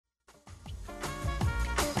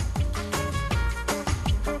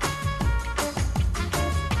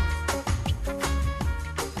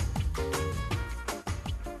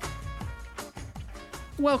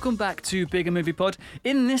Welcome back to Bigger Movie Pod.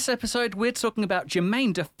 In this episode, we're talking about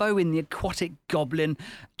Jermaine Defoe in The Aquatic Goblin.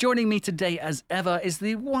 Joining me today, as ever, is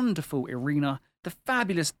the wonderful Irina, the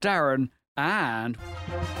fabulous Darren, and...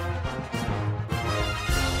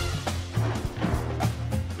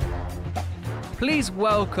 Please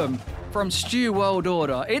welcome from Stu World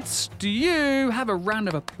Order, it's Stu. Have a round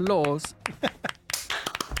of applause.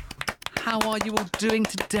 How are you all doing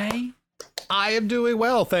today? I am doing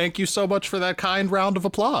well. Thank you so much for that kind round of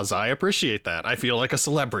applause. I appreciate that. I feel like a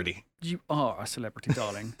celebrity. You are a celebrity,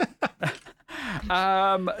 darling.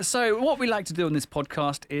 So what we like to do on this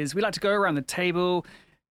podcast is we like to go around the table,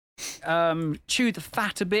 chew the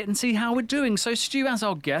fat a bit and see how we're doing. So Stu, as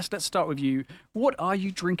our guest, let's start with you. What are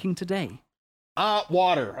you drinking today?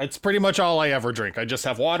 Water. It's pretty much all I ever drink. I just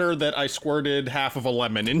have water that I squirted half of a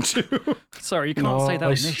lemon into. Sorry, you can't say that on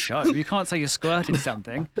this show. You can't say you're squirting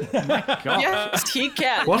something. Oh my God. Yes, he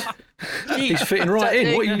can. What? He's fitting right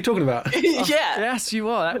in. What are you talking about? Yeah. Yes, you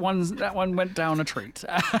are. That one went down a treat.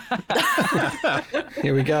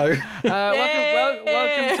 Here we go.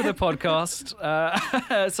 Welcome to the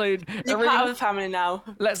podcast. So You have a family now.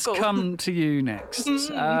 let's Cool. come to you next.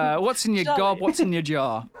 What's in your Shall gob? we? What's in your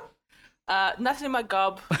jar? Nothing in my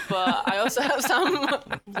gob, but I also have some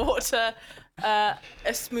water, a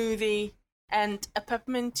smoothie, and a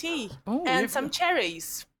peppermint tea, Oh, and you've- some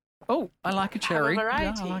cherries. Oh, I like a cherry. Yeah,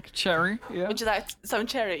 variety. I like a cherry. Yeah. Would you like some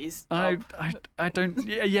cherries? I don't.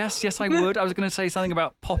 Yes, I would. I was going to say something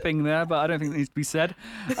about popping there, but I don't think it needs to be said.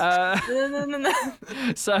 No.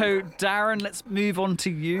 So, Darren, let's move on to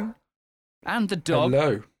you and the dog.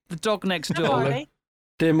 Hello. The dog next door. Barley.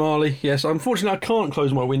 Dear Marley, yes, unfortunately I can't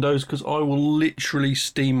close my windows because I will literally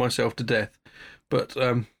steam myself to death. But,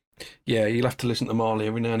 yeah, you'll have to listen to Marley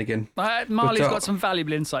every now and again. Marley's But, got some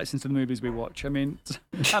valuable insights into the movies we watch. I mean,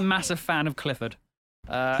 a massive fan of Clifford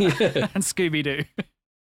Yeah. and Scooby-Doo.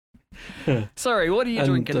 Sorry, what are you And,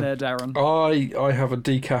 drinking there, Darren? I have a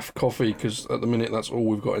decaf coffee because at the minute that's all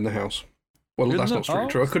we've got in the house. Well, Isn't that's it? not strictly Oh.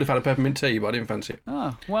 true. I could have had a peppermint tea, but I didn't fancy it.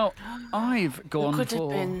 Ah, well, I've Who gone could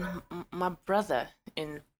for... have been my brother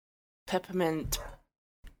in peppermint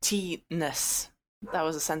tea-ness? That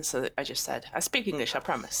was a sentence that I just said. I speak English, I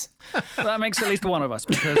promise. That makes at least one of us,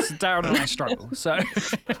 because Darren and I struggle. So,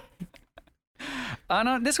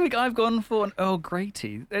 and this week I've gone for an Earl Grey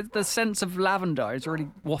tea. The sense of lavender is really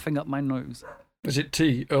wafting up my nose. Is it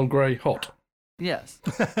tea, Earl Grey, hot? Yes,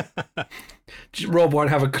 Rob won't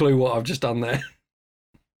have a clue what I've just done there.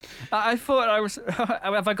 I thought I was.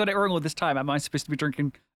 Have I got it wrong all this time? Am I supposed to be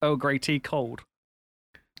drinking Earl Grey tea cold?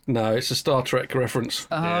 No, it's a Star Trek reference.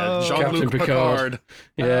 Yeah, Oh, Jean-Luc Captain Picard. Picard.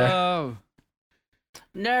 Yeah. Oh,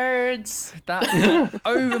 Nerds. that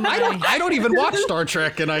over my. I don't even watch Star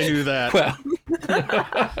Trek, and I knew that. Well,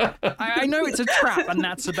 I know it's a trap, and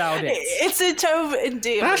that's about it. It's a Tove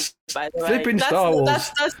endearment, That's by the way. flipping That's Star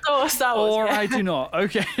Wars. That's Star Wars. Or yeah. I do not.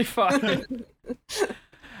 Okay, fine.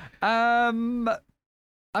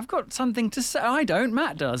 I've got something to say. I don't.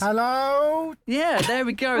 Matt does. Hello? Yeah, there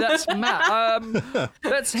we go. That's Matt.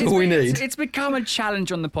 That's all we need. It's become a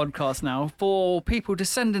challenge on the podcast now for people to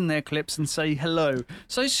send in their clips and say hello.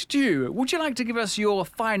 So, Stu, would you like to give us your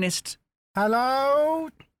finest? Hello?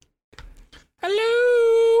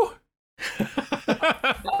 Hello.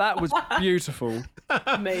 That was beautiful.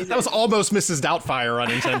 Amazing. That was almost Mrs. Doubtfire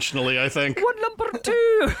unintentionally, I think. What number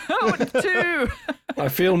two? What two? I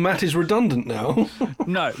feel Matt is redundant now.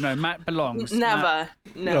 No, Matt belongs. Matt-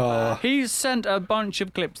 Never. Oh, He's sent a bunch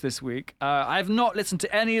of clips this week. I've not listened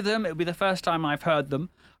to any of them. It'll be the first time I've heard them.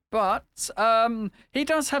 But he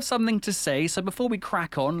does have something to say. So before we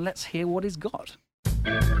crack on, let's hear what he's got.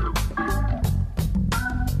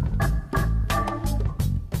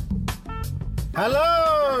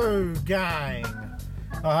 Hello, gang.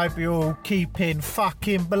 I hope you're all keeping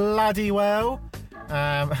fucking bloody well.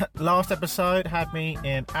 Last episode had me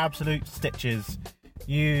in absolute stitches.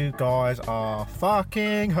 You guys are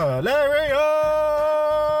fucking hilarious.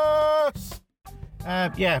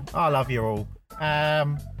 Yeah, I love you all.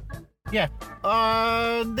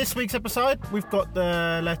 This week's episode, we've got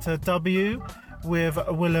the letter W with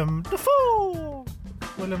Willem Dafoe.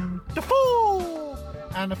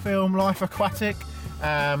 And the film Life Aquatic.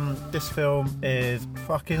 This film is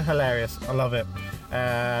fucking hilarious. I love it.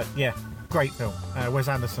 Great film. Wes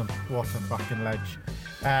Anderson, what a fucking ledge.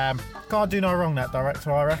 Can't do no wrong, that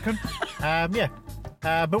director, I reckon.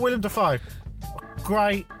 But Willem Dafoe,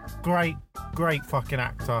 great fucking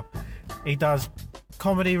actor. He does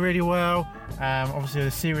comedy really well. Obviously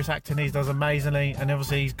the serious acting he does amazingly, and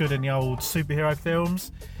obviously he's good in the old superhero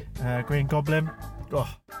films. Green Goblin,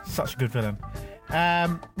 such a good villain.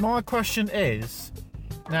 My question is,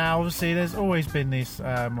 Now, obviously, there's always been these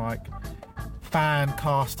like fan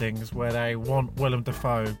castings where they want Willem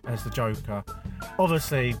Dafoe as the Joker.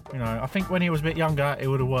 Obviously, you know, I think when he was a bit younger, it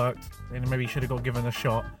would have worked, and maybe he should have got given a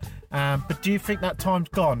shot. But do you think that time's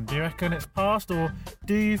gone? Do you reckon it's past, or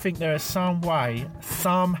do you think there is some way,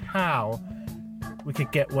 somehow, we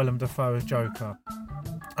could get Willem Dafoe as Joker?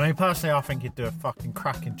 I mean, personally, I think he'd do a fucking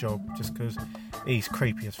cracking job, just because he's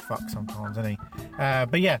creepy as fuck sometimes, isn't he?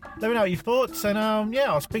 But yeah, let me know your thoughts, and yeah,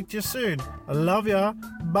 I'll speak to you soon. I love ya.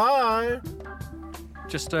 Bye.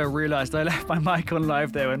 Just realised I left my mic on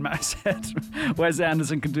live there when Matt said Wes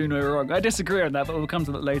Anderson can do no wrong. I disagree on that, but we'll come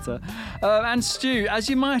to that later. And Stu, as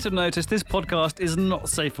you might have noticed, this podcast is not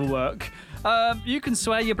safe for work. You can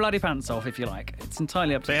swear your bloody pants off if you like. It's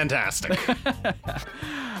entirely up to you. Fantastic.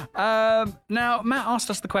 Now, Matt asked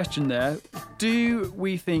us the question there. Do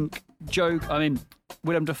we think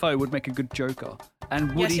Willem Dafoe would make a good Joker?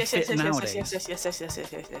 And would he fit nowadays?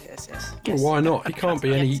 Yes. Well, why not? He can't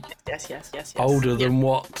be any Yes. older than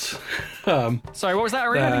what? Sorry, what was that?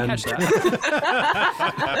 I didn't catch that.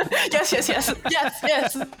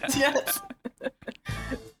 Yes. Yeah.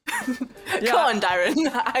 Come on, Darren.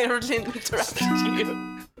 I already interrupted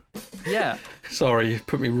you. Yeah. Sorry, you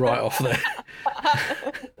put me right off there.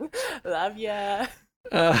 Love ya.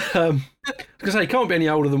 I was gonna say, he can't be any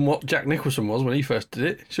older than what Jack Nicholson was when he first did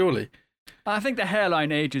it, surely. I think the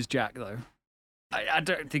hairline ages Jack, though. I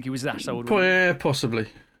don't think he was that old. Yeah, possibly.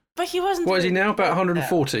 But he wasn't. What is he now? About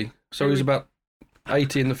 140. So he was about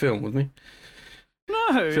 80 in the film, wasn't he?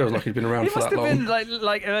 No. Feels like he'd been around He for must that have long. been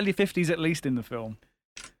like early 50s at least in the film.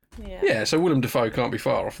 Yeah, so Willem Dafoe can't be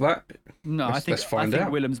far off that. No, Let's I find think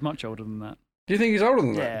out. Willem's much older than that. Do you think he's older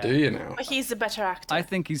than that? Yeah. Do you now? But he's the better actor. I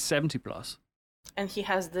think he's 70 plus. And he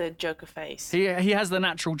has the Joker face. He has the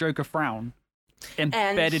natural Joker frown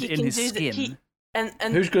embedded in his skin. And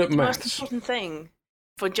Who's good at the most maths? important thing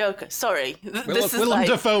for Joker. Sorry, Willem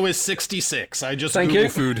Dafoe is 66. I just Thank Google you.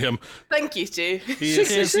 food him. Thank you, Stu. He is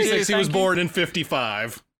 66. He was Thank you. born in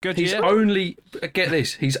 55. Good He's year? only, get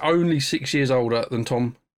this, he's only 6 years older than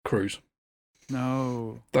Tom Cruise.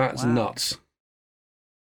 No. That's Wow. nuts.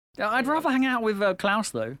 Yeah, I'd rather hang out with Klaus,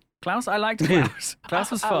 though. Klaus, I liked Klaus.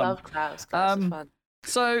 Klaus was I fun. love Klaus. Klaus was fun.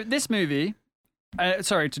 So this movie,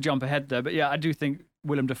 sorry to jump ahead there, but yeah, I do think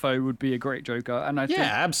Willem Dafoe would be a great Joker, and I Yeah, think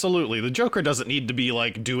absolutely. The Joker doesn't need to be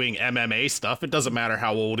like doing MMA stuff. It doesn't matter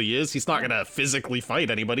how old he is. He's not going to physically fight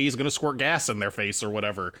anybody. He's going to squirt gas in their face or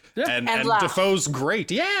whatever. Yeah. And And laugh. Defoe's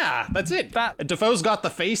great. Yeah, that's it. Defoe's got the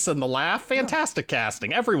face and the laugh. Fantastic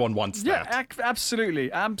casting. Everyone wants yeah, that.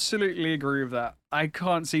 absolutely agree with that. I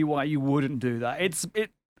can't see why you wouldn't do that.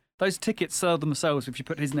 Those tickets sell themselves if you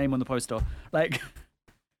put his name on the poster. Like,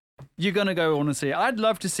 you're gonna go on and see it. I'd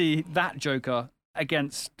love to see that Joker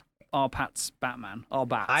against our Pat's Batman, our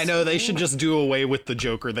Bats. I know they should just do away with the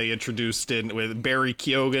Joker they introduced in with Barry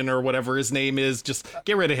Keoghan or whatever his name is. Just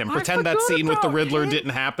get rid of him. I Pretend that forgot scene with the about Riddler him.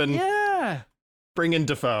 didn't happen. Yeah, Bring in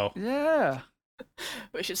Defoe. yeah.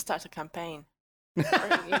 We should start a campaign.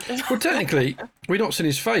 Well, technically, we've not seen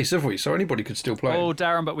his face, have we? So anybody could still play Oh, him.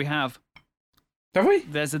 Darren, but we have. Have we?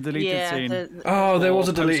 There's a deleted scene Oh, there was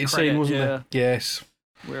a Or deleted post-credit, scene, wasn't yeah. there? Yes.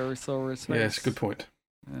 where we saw his face. Yes, good point.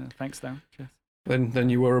 Thanks, Darren. Cheers. Then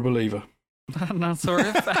you were a believer. No, sorry.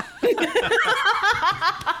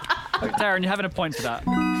 Darren, you're having a point for that.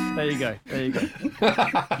 There you go.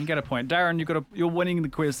 You get a point. Darren, you're winning the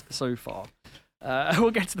quiz so far.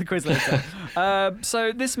 We'll get to the quiz later.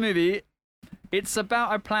 So this movie, it's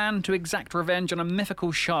about a plan to exact revenge on a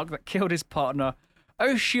mythical shark that killed his partner.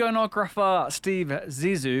 Oceanographer Steve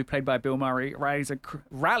Zissou, played by Bill Murray,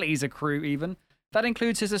 rallies a crew even. That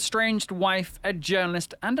includes his estranged wife, a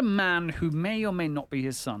journalist, and a man who may or may not be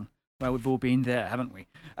his son. Well, we've all been there, haven't we?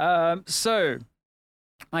 So,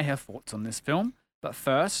 I have thoughts on this film. But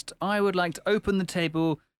first, I would like to open the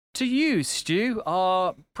table to you, Stu,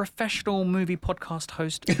 our professional movie podcast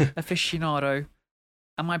host, aficionado.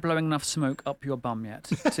 Am I blowing enough smoke up your bum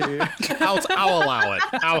yet? I'll allow it.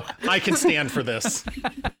 I can stand for this.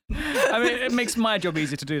 I mean, it makes my job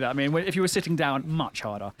easier to do that. I mean, if you were sitting down, much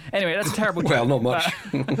harder. Anyway, that's a terrible joke. Well, not much.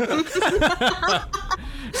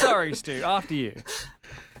 Sorry, Stu. After you.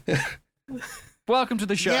 Welcome to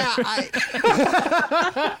the show.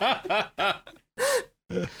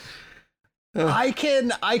 I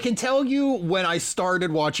can tell you when I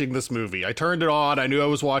started watching this movie. I turned it on. I knew I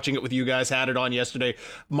was watching it with you guys. Had it on yesterday.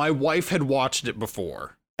 My wife had watched it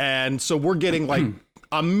before, and so we're getting like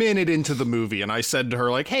a minute into the movie, and I said to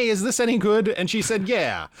her like, "Hey, is this any good?" And she said,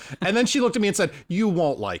 "Yeah." And then she looked at me and said, "You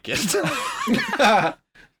won't like it."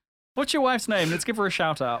 What's your wife's name? Let's give her a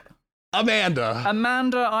shout out. Amanda.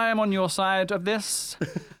 Amanda, I am on your side of this.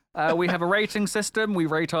 We have a rating system. We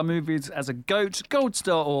rate our movies as a goat, gold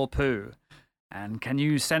star, or poo. And can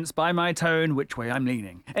you sense by my tone which way I'm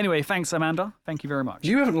leaning? Anyway, thanks, Amanda. Thank you very much.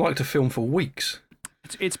 You haven't liked a film for weeks.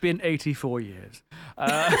 It's been 84 years.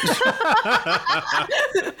 I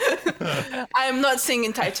am not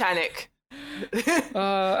singing Titanic.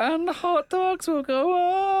 And the hot dogs will go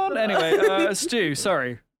on. Anyway, Stu,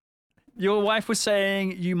 sorry. Your wife was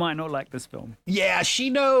saying you might not like this film. Yeah, she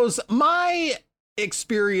knows. My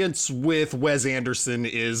experience with Wes Anderson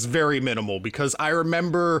is very minimal because I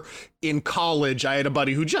remember in college I had a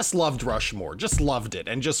buddy who just loved Rushmore, just loved it,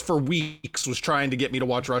 and just for weeks was trying to get me to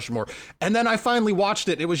watch Rushmore. And then I finally watched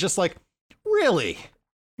it. It was just like, really?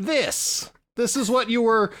 This is what you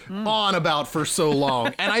were on about for so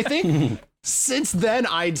long. And I think since then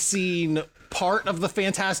I'd seen part of the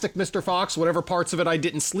Fantastic Mr. Fox, whatever parts of it I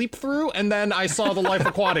didn't sleep through, and then I saw The Life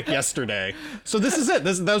Aquatic yesterday. So this is it.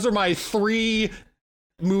 Those are my 3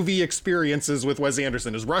 movie experiences with Wes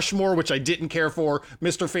Anderson: is Rushmore, which I didn't care for,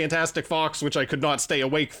 Mr. Fantastic Fox, which I could not stay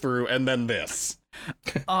awake through, and then this.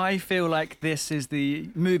 I feel like this is the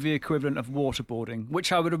movie equivalent of waterboarding,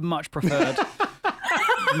 which I would have much preferred.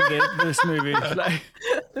 This movie. Like,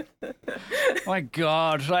 my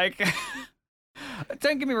God, like...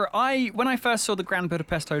 Don't get me wrong, when I first saw the Grand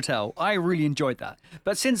Budapest Hotel, I really enjoyed that.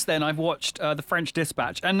 But since then, I've watched The French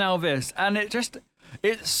Dispatch and now this, and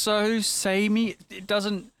it's so samey. It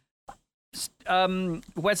doesn't...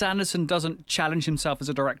 Wes Anderson doesn't challenge himself as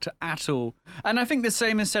a director at all. And I think the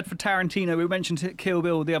same is said for Tarantino. We mentioned Kill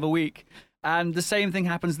Bill the other week, and the same thing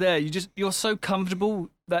happens there. You're so comfortable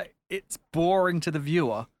that it's boring to the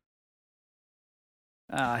viewer.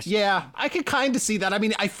 Yeah, I could kind of see that. I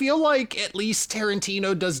mean, I feel like at least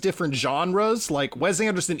Tarantino does different genres. Like, Wes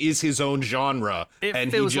Anderson is his own genre,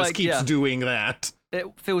 and he just keeps doing that. It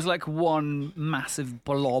feels like one massive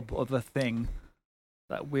blob of a thing.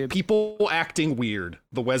 That weird people acting weird.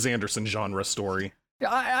 The Wes Anderson genre story. Yeah,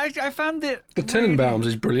 I found it. The Tenenbaums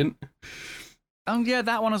is brilliant. Oh yeah,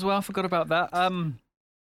 that one as well. I forgot about that.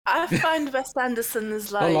 I find Wes Anderson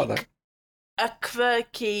is like a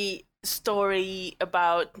quirky story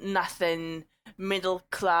about nothing, middle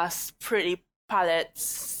class, pretty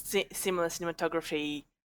palettes, similar cinematography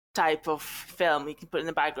type of film you can put in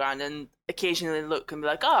the background and occasionally look and be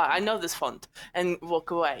like, I know this font, and walk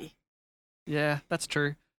away. Yeah, that's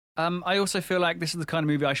true. I also feel like this is the kind of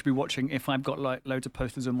movie I should be watching if I've got like loads of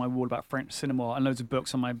posters on my wall about French cinema and loads of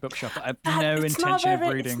books on my bookshelf that I have no intention of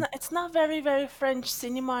reading. It's not very, very French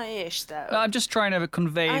cinema-ish, though. I'm just trying to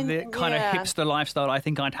convey the kind of hipster lifestyle I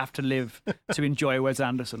think I'd have to live to enjoy Wes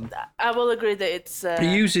Anderson. I will agree that it's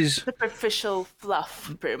he uses superficial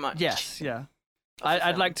fluff, pretty much. Yes, yeah.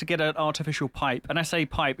 I'd like to get an artificial pipe, and I say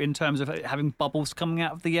pipe in terms of having bubbles coming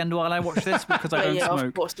out of the end while I watch this because I don't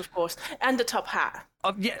smoke. Of course, and the top hat.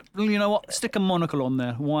 Yeah, you know what? Stick a monocle on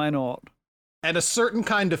there. Why not? And a certain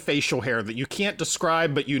kind of facial hair that you can't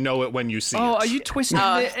describe, but you know it when you see it. Oh, are you twisting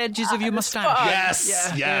the edges of your mustache?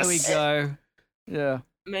 Yes, There we go. Yeah.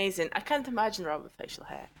 Amazing. I can't imagine Rob with facial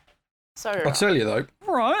hair. Sorry, I'll tell you though.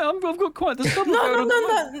 Right, I've got quite the stubble. No.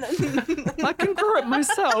 I can grow it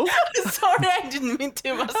myself. Sorry, I didn't mean to.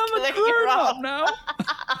 I'm a grown-up now.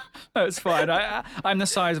 No, it's fine. I'm the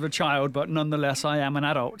size of a child, but nonetheless, I am an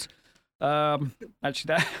adult.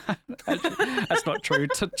 Actually, that's not true.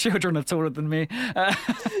 Children are taller than me. At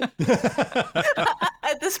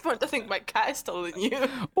this point, I think my cat is taller than you.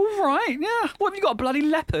 All right, yeah. What have you got? A bloody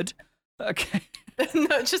leopard? Okay.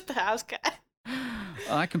 No, just a house cat.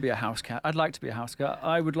 I can be a house cat. I'd like to be a house cat.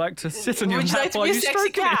 I would like to sit on your lap while you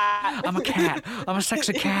stroke me. I'm a cat. I'm a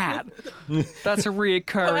sexy cat. That's a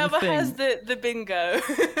reoccurring Whoever thing. has the bingo.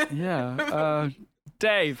 Yeah.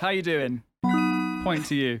 Dave, how you doing? Point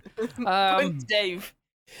to you. Point to Dave.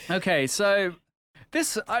 Okay, so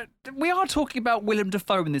we are talking about Willem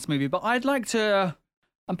Dafoe in this movie, but I'd like to.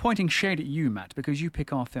 I'm pointing shade at you, Matt, because you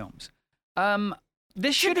pick our films.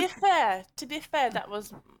 This should To be fair, that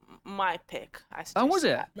was my pick. Oh, was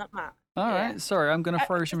it? That, not Matt. All right, sorry, I'm going to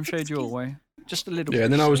throw some shade your way. Just a little bit. Yeah,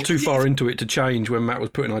 and then I was too far into it to change when Matt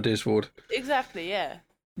was putting ideas forward. Exactly, yeah.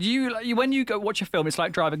 You when you go watch a film, it's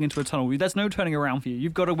like driving into a tunnel. There's no turning around for you.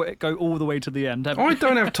 You've got to go all the way to the end. I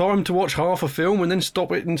don't have time to watch half a film and then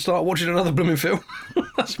stop it and start watching another blooming film.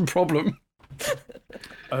 That's a problem.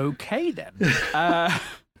 Okay, then. I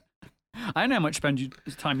know how much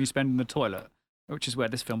time you spend in the toilet, which is where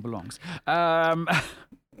this film belongs.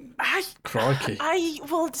 Crikey. I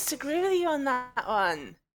will disagree with you on that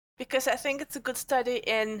one. Because I think it's a good study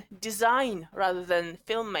in design rather than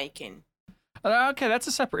filmmaking. Okay, that's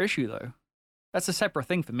a separate issue, though. That's a separate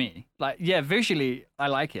thing for me. Like, yeah, visually, I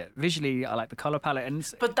like it. Visually, I like the color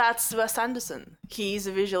palette. But that's Wes Anderson. He's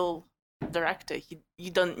a visual director.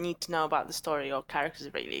 You don't need to know about the story or characters,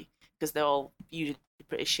 really, because they're all usually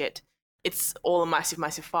pretty shit. It's all a massive,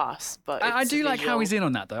 massive farce. But I do like how visual. he's in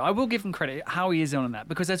on that, though. I will give him credit how he is in on that,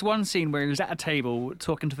 because there's one scene where he's at a table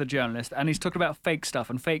talking to the journalist, and he's talking about fake stuff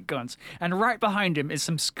and fake guns, and right behind him is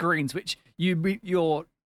some screens which you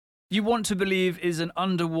want to believe is an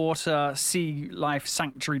underwater sea life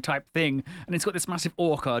sanctuary type thing, and it's got this massive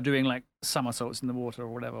orca doing like somersaults in the water or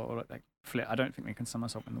whatever, or like flip. I don't think they can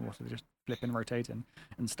somersault in the water; they just flip and rotate and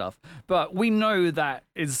stuff. But we know that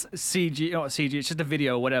is CG, not CG. It's just a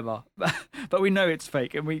video or whatever. But we know it's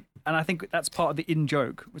fake, and I think that's part of the in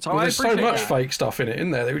joke. So There's so much fake stuff in it,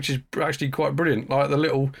 isn't there? Which is actually quite brilliant, like the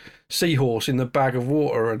little seahorse in the bag of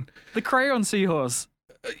water and the crayon seahorse.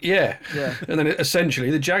 Yeah. Yeah. And then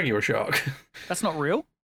essentially the jaguar shark. That's not real.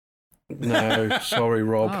 No, sorry,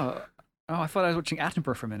 Rob. Oh, I thought I was watching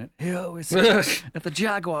Attenborough for a minute. Here is the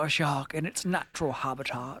jaguar shark in its natural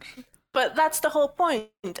habitat. But that's the whole point.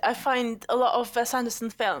 I find a lot of Wes Anderson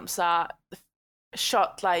films are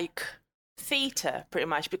shot like theatre, pretty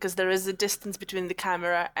much, because there is a distance between the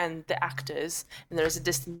camera and the actors, and there is a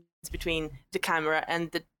distance between the camera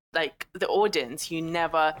and the audience. You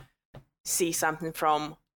never see something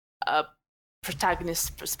from a protagonist's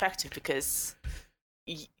perspective, because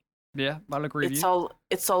yeah, I'll agree with it's you.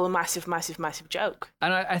 it's all a massive, massive, massive joke.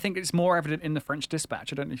 And I think it's more evident in The French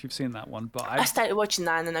Dispatch. I don't know if you've seen that one, but I started watching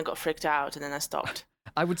that and then I got freaked out and then I stopped.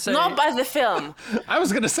 I would say Not by the film. I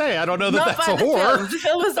was gonna say I don't know that Not that's by a the horror. film. The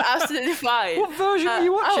film was absolutely fine. What version were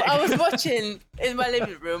you watching? I was watching in my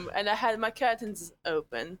living room and I had my curtains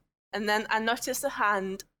open, and then I noticed a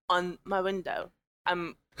hand on my window.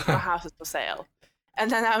 My house is for sale. And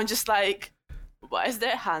then I'm just like, why is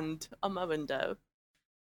there a hand on my window?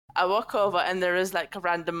 I walk over and there is like a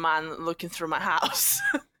random man looking through my house.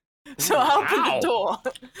 So I open the door.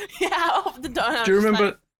 Yeah, I open the door. And Do you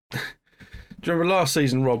remember last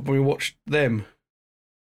season, Rob, when we watched them?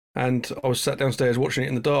 And I was sat downstairs watching it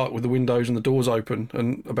in the dark with the windows and the doors open,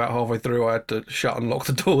 and about halfway through I had to shut and lock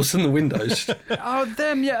the doors and the windows. Oh,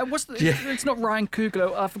 them, yeah. It's not Ryan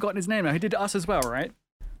Coogler. I've forgotten his name now. He did Us as well, right?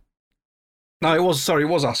 No, it was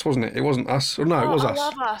Us, wasn't it? It wasn't Us. Or no, it was I Us.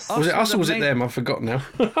 love Us. Was it Us or was it amazing. them? I've forgotten now.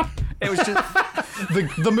 It was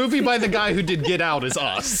just The movie by the guy who did Get Out is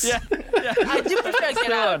Us. yeah. I do prefer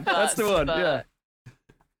Get Out. That's the one. but- Yeah.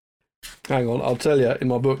 Hang on, I'll tell you in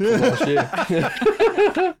my book from last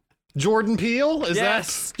year. Jordan Peele, is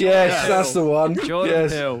Yes. Yes, that's the one. Jordan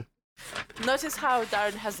yes. Peele. Notice how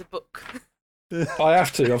Darren has a book. I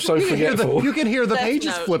have to. I'm so that? forgetful. You can hear the Death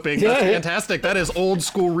pages Note. flipping. Yeah, That's yeah. fantastic. That is old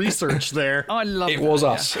school research there. Oh, I love It that, was yeah.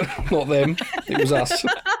 us, not them. It was us.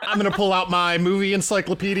 I'm gonna pull out my movie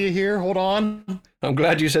encyclopedia here. Hold on. I'm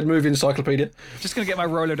glad you said movie encyclopedia. Just going to get my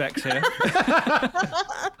Rolodex here.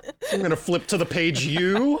 I'm gonna flip to the page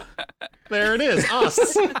U. There it is. Us.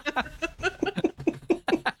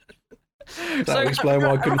 That would explain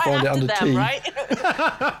why I couldn't Right find it after under them, T.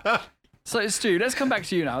 right? So, Stu, let's come back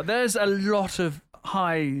to you now. There's a lot of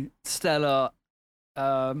high stellar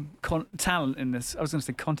talent in this. I was going to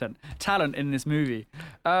say talent in this movie.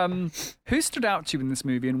 Who stood out to you in this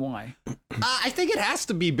movie and why? I think it has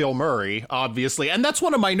to be Bill Murray, obviously. And that's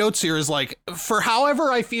one of my notes here is like, for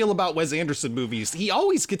however I feel about Wes Anderson movies, he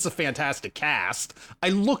always gets a fantastic cast. I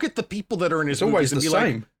look at the people that are in his It's always movies the and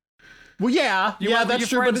be same. like, well, yeah, You yeah, work with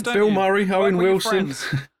that's your true. friends, But don't Bill you? Murray, Work Owen with your Wilson. friends.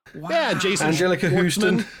 yeah, Jason Angelica Schwartzman.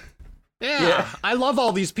 Houston. Yeah, I love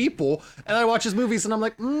all these people, and I watch his movies, and I'm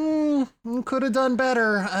like, could have done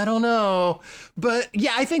better. I don't know, but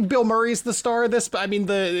yeah, I think Bill Murray's the star of this. But I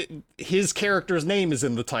mean, his character's name is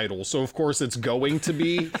in the title, so of course it's going to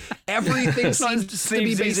be. Everything It's not seems to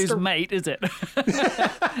be Steve based. Zissou's mate, is it?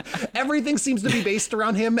 Everything seems to be based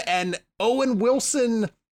around him, and Owen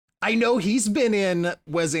Wilson. I know he's been in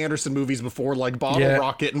Wes Anderson movies before, like Bottle Yeah.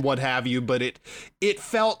 Rocket and what have you, but it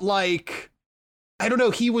felt like, I don't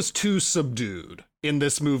know, he was too subdued in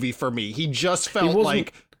this movie for me. He just felt wasn't-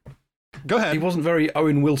 like, go ahead. He wasn't very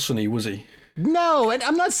Owen Wilson-y, was he? No, and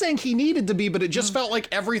I'm not saying he needed to be, but it just felt like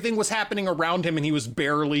everything was happening around him and he was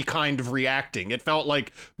barely kind of reacting. It felt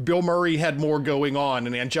like Bill Murray had more going on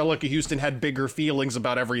and Angelica Houston had bigger feelings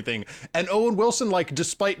about everything. And Owen Wilson, like,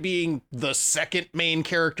 despite being the second main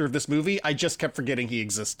character of this movie, I just kept forgetting he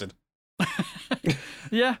existed.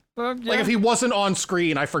 Yeah. Like, if he wasn't on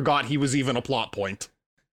screen, I forgot he was even a plot point.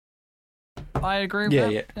 I agree with Yeah,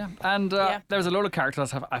 that. Yeah. And there's a lot of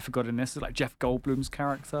characters I forgot in this, like Jeff Goldblum's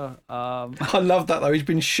character. I love that though. He's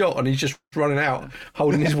been shot and he's just running out,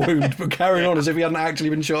 holding his wound, but carrying on as if he hadn't actually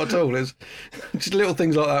been shot at all. There's just little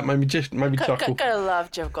things like that made me chuckle. Gotta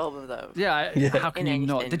love Jeff Goldblum though. Yeah, how can you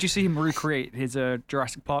not? anything. Did you see him recreate his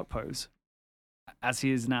Jurassic Park pose as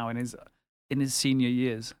he is now in his senior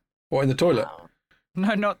years? What, in the toilet? Wow.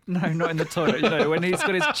 No, not in the toilet. You know, when he's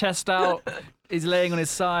got his chest out, he's laying on his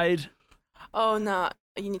side. Oh no,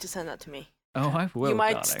 you need to send that to me. Oh, I will. You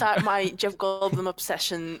might darling. start my Jeff Goldblum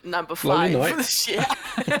obsession number Lonely 5 Night. this year.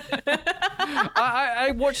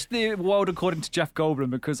 I watched The World According to Jeff Goldblum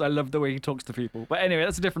because I love the way he talks to people. But anyway,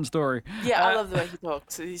 that's a different story. Yeah, I love the way he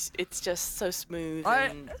talks. It's just so smooth.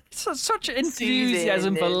 And Such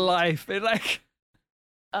enthusiasm for and- life. It, like.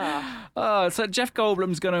 So Jeff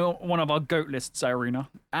Goldblum's going to one of our GOAT lists, Irina,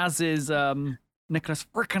 as is Nicolas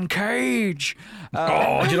frickin' Cage. Do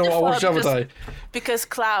you know what I watched the other day? Because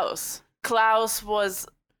Klaus was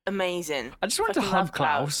amazing. I just want to Fucking hug love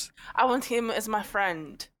Klaus. I want him as my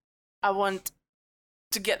friend. I want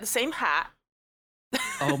to get the same hat.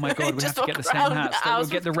 Oh my god, we have Just to get the walk same around hats. the We'll house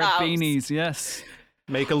get the with red Klaus. beanies, yes.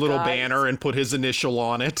 Make a little Guys. banner and put his initial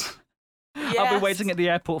on it. I'll be Yes. waiting at the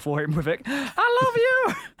airport for him with it. I love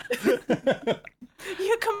you!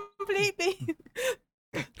 You completely.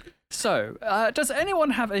 So, does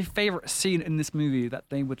anyone have a favourite scene in this movie that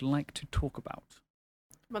they would like to talk about?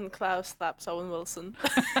 When Klaus slaps Owen Wilson.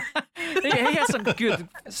 He has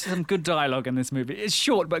some good dialogue in this movie. It's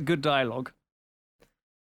short but good dialogue.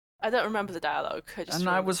 I don't remember the dialogue. And I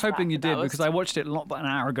remember was the hoping slap, you and that did was- because I watched it not but an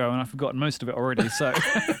hour ago and I've forgotten most of it already. So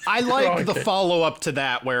I like Right. the follow-up to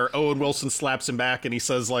that where Owen Wilson slaps him back and he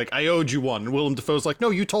says, like, I owed you one. And Willem Dafoe's like,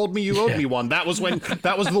 no, you told me you owed me one. That was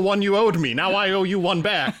the one you owed me. Now I owe you one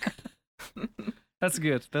back. that's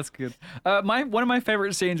good. That's good. One of my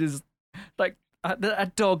favorite scenes is like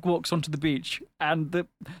a dog walks onto the beach and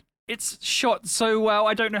it's shot so well.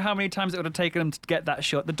 I don't know how many times it would have taken them to get that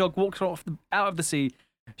shot. The dog walks out of the sea,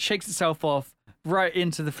 shakes itself off right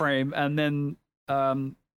into the frame, and then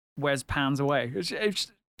Wes pans away.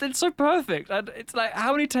 It's so perfect. And it's like,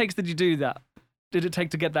 how many takes did you do that? Did it take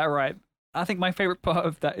to get that right? I think my favorite part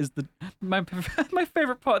of that is my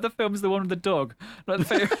favorite part of the film is the one with the dog. Like the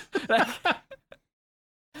favorite,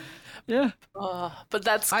 yeah. But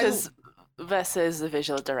that's because Wes is the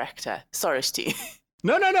visual director. Sorry, Steve.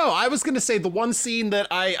 No. I was going to say the one scene that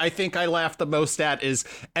I think I laughed the most at is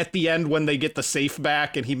at the end when they get the safe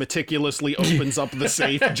back and he meticulously opens up the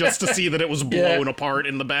safe just to see that it was blown apart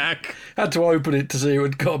in the back. Had to open it to see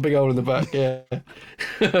it got a big hole in the back.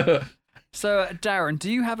 Yeah. So, Darren, do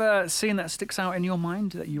you have a scene that sticks out in your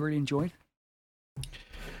mind that you really enjoyed?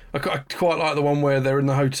 I quite like the one where they're in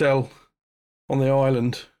the hotel on the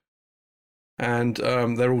island and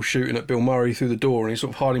they're all shooting at Bill Murray through the door and he's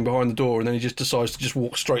sort of hiding behind the door and then he just decides to just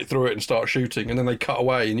walk straight through it and start shooting and then they cut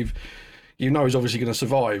away and you know he's obviously going to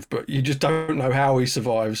survive but you just don't know how he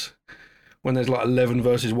survives when there's like 11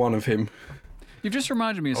 versus 1 of him. You've just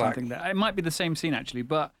reminded me of something that it might be the same scene actually,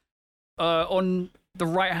 but on the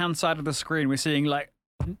right-hand side of the screen we're seeing like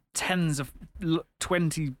tens of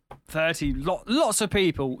 20, 30, lots of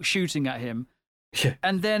people shooting at him. Yeah.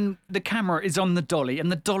 And then the camera is on the dolly,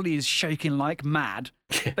 and the dolly is shaking like mad,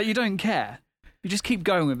 but you don't care. You just keep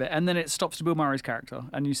going with it, and then it stops to Bill Murray's character,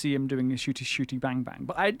 and you see him doing a shooty bang bang.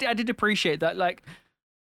 But I did appreciate that, like,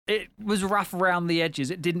 it was rough around the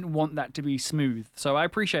edges. It didn't want that to be smooth, so I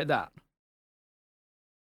appreciate that.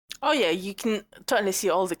 Oh yeah, you can totally see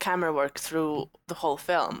all the camera work through the whole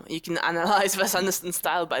film. You can analyze Wes Anderson's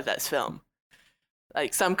style by this film.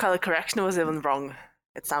 Like some color correction was even wrong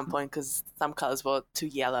at some point because some colors were too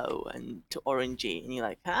yellow and too orangey, and you're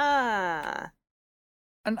like, ah.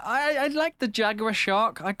 And I liked the jaguar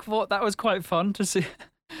shark. I thought that was quite fun to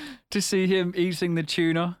see him eating the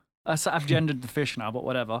tuna. I've gendered the fish now, but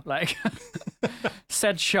whatever. Like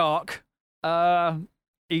said shark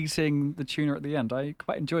eating the tuna at the end. I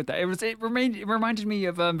quite enjoyed that. It reminded me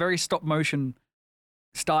of very stop motion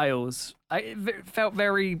styles. It felt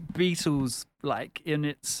very Beatles like in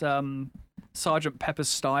its Sergeant Pepper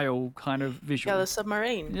style kind of visual. Yellow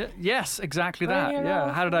Submarine. Yeah, yes, exactly that.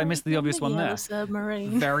 Yeah. How did I miss the obvious one Yellow there?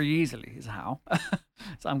 Submarine. Very easily is how.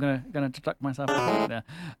 So I'm gonna deduct myself a bit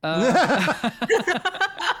there.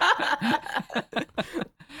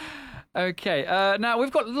 Okay. Now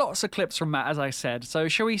we've got lots of clips from Matt, as I said. So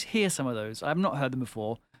shall we hear some of those? I've not heard them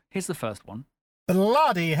before. Here's the first one.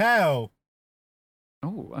 Bloody hell!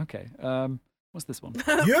 Oh, okay. What's this one?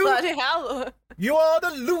 You, Bloody hell. you are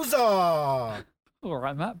the loser! All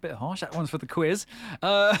right, Matt. Bit harsh. That one's for the quiz.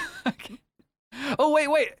 Okay. Oh,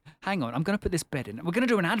 wait. Hang on. I'm going to put this bed in. We're going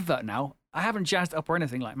to do an advert now. I haven't jazzed it up or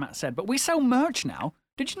anything like Matt said, but we sell merch now.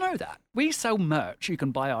 Did you know that? We sell merch. You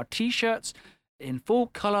can buy our t-shirts in full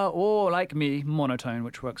color or, like me, monotone,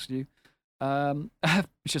 which works for you.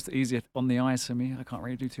 It's just easier on the eyes for me. I can't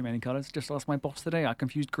really do too many colors. Just ask my boss today. I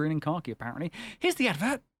confused green and khaki, apparently. Here's the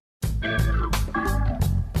advert.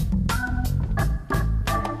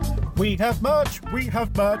 We have merch, we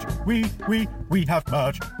have merch, we have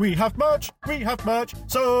merch, we have merch, we have merch,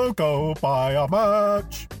 so go buy our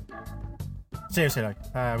merch. Seriously though,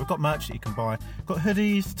 we've got merch that you can buy. We've got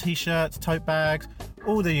hoodies, t-shirts, tote bags,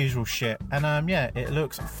 all the usual shit. And yeah, it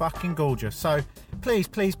looks fucking gorgeous. So please,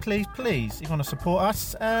 please, please, please, if you want to support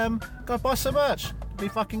us, go buy some merch. It'll be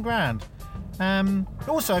fucking grand.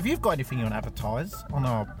 Also, if you've got anything you want to advertise on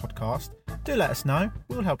our podcast, do let us know.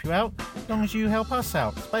 We'll help you out as long as you help us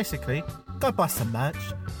out. Basically, go buy some merch.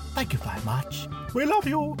 Thank you very much. We love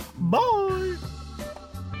you. Bye.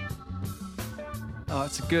 Oh,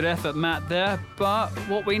 it's a good effort, Matt, there. But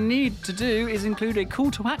what we need to do is include a call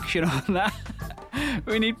to action on that.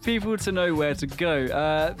 We need people to know where to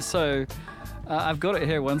go. So I've got it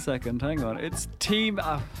here. 1 second. Hang on. It's team...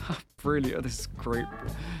 brilliant. This is great.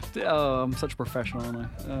 Oh, I'm such a professional, aren't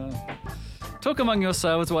I? Talk among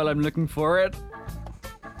yourselves while I'm looking for it.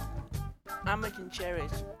 I'm making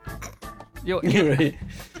cherries. You're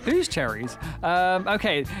Who's cherries?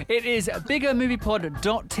 Okay, it is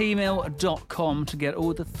biggermoviepod.tmail.com to get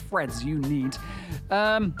all the threads you need.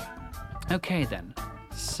 Okay then.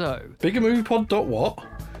 So Biggermoviepod. What?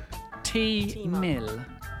 T-mill.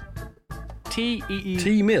 T-E-E.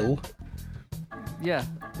 T-mill? Yeah.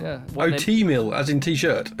 T-mill, as in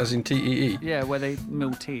T-shirt, as in T-E-E. Yeah, where they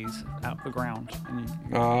mill teas out the ground. And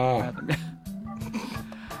you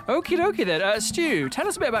Okie dokie then. Stu, tell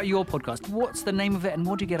us a bit about your podcast. What's the name of it and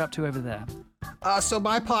what do you get up to over there? So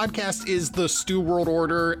my podcast is the Stu World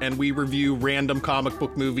Order, and we review random comic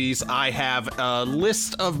book movies. I have a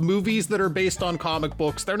list of movies that are based on comic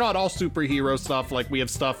books. They're not all superhero stuff. Like we have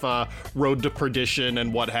stuff, Road to Perdition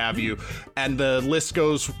and what have you. And the list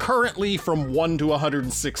goes currently from 1 to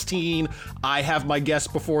 116. I have my guests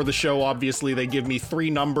before the show. Obviously, they give me 3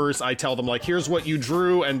 numbers. I tell them, like, here's what you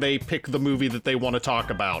drew, and they pick the movie that they want to talk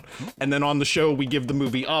about. And then on the show, we give the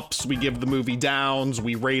movie ups, we give the movie downs,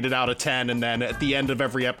 we rate it out of 10, and then at the end of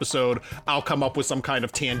every episode, I'll come up with some kind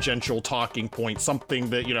of tangential talking point, something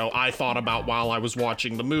that, you know, I thought about while I was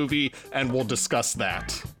watching the movie, and we'll discuss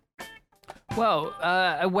that. Well,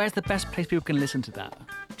 where's the best place people can listen to that?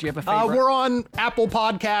 Do you have a favorite? We're on Apple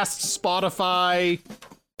Podcasts, Spotify,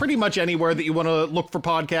 pretty much anywhere that you want to look for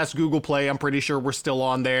podcasts. Google Play, I'm pretty sure we're still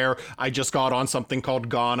on there. I just got on something called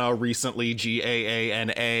Gaana recently,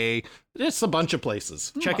 Gaana. It's a bunch of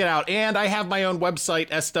places. Check it out. And I have my own website,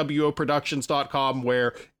 swoproductions.com,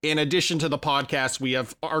 where in addition to the podcast, we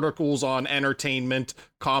have articles on entertainment,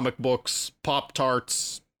 comic books,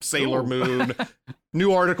 Pop-Tarts, Sailor Moon,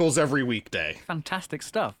 new articles every weekday. Fantastic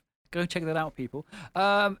stuff. Go check that out, people.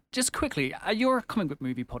 Just quickly, you're a comic book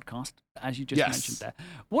movie podcast, as you just mentioned there.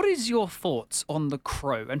 What is your thoughts on The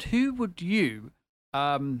Crow, and who would you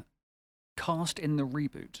cast in the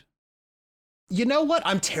reboot? You know what?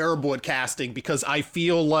 I'm terrible at casting because I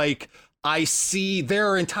feel like I see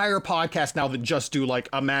their entire podcast now that just do like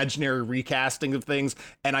imaginary recasting of things,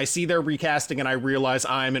 and I see their recasting and I realize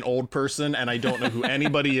I'm an old person and I don't know who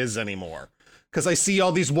anybody is anymore. Because I see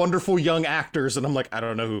all these wonderful young actors and I'm like, I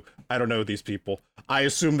don't know these people. I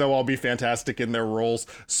assume they'll all be fantastic in their roles.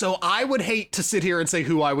 So I would hate to sit here and say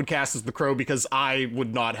who I would cast as the Crow because I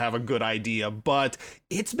would not have a good idea. But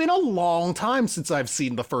it's been a long time since I've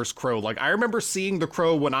seen the first Crow. Like I remember seeing the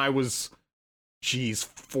Crow when I was,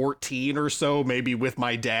 14 or so, maybe with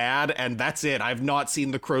my dad, and that's it. I've not seen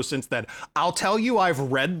The Crow since then. I'll tell you, I've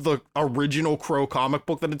read the original Crow comic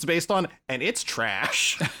book that it's based on, and it's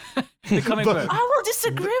trash. The comic book. I will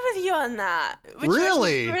disagree with you on that.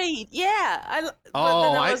 Really? Great. Yeah.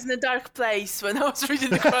 I was in a dark place when I was reading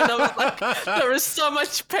The Crow. I was like, there was so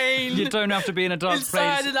much pain. You don't have to be in a dark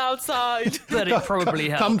inside place. and outside. But it probably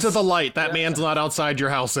helps. Come to the light. That man's not outside your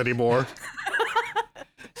house anymore.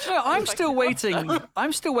 No, I'm still waiting.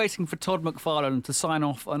 I'm still waiting for Todd McFarlane to sign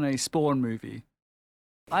off on a Spawn movie.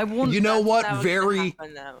 I want. You know what?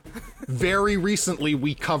 Very recently,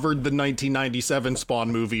 we covered the 1997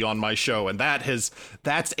 Spawn movie on my show, and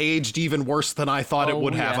that's aged even worse than I thought it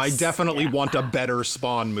would have. I definitely want a better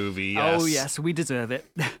Spawn movie. Yes. Oh yes, we deserve it.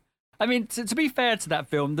 I mean, to be fair to that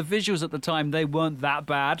film, the visuals at the time they weren't that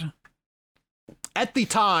bad. At the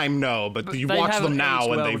time, no, but you watch them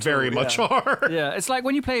now and they very much are. Yeah, it's like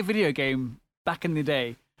when you play a video game back in the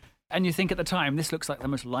day and you think at the time, this looks like the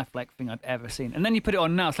most lifelike thing I've ever seen. And then you put it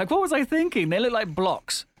on now, it's like, what was I thinking? They look like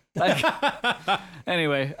blocks. Like,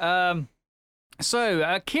 anyway,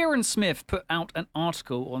 So, Kieran Smith put out an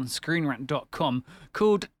article on ScreenRant.com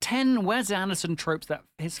called 10 Wes Anderson Tropes That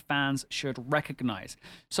His Fans Should Recognize.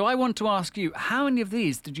 So I want to ask you, how many of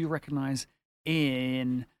these did you recognize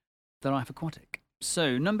in The Life Aquatic?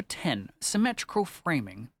 So, number 10, symmetrical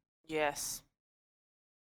framing. Yes.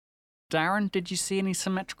 Darren, did you see any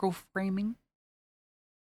symmetrical framing?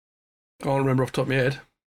 Can't remember off the top of my head.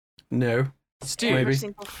 No. Stu, Maybe. Every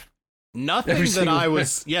single Nothing Every that single- I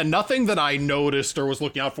was, nothing that I noticed or was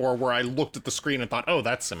looking out for where I looked at the screen and thought, oh,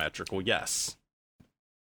 that's symmetrical. Yes.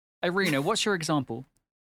 Irina, what's your example?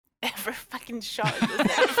 every fucking shot in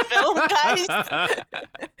this film, guys.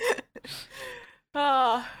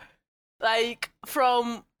 Like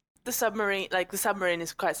from the submarine, like the submarine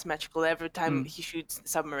is quite symmetrical every time he shoots the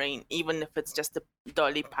submarine, even if it's just a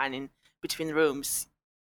dolly panning between rooms.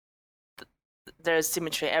 There's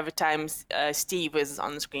symmetry every time Steve is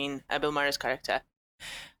on the screen. Bill Murray's character,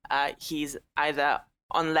 he's either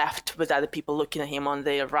on left with other people looking at him on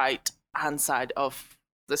the right hand side of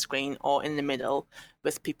the screen, or in the middle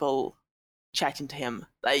with people chatting to him.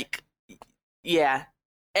 Like, yeah,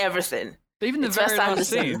 everything. Even the It's very Wes last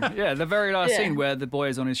scene. Anderson. Yeah, the very last Yeah. scene where the boy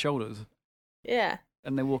is on his shoulders Yeah,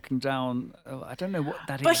 and they're walking down. Oh, I don't know what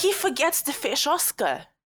that is. but he forgets the fish Oscar.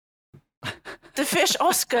 The fish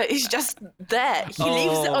Oscar is just there. He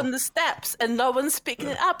leaves it Oh. on the steps, and no one's picking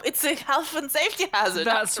it up. It's a health and safety hazard.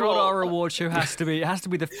 That's after what all. our award show has to be. It has to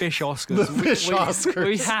be the fish Oscars. The fish Oscars.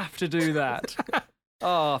 We have to do that.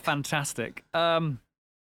 Oh, fantastic.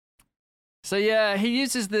 So yeah, he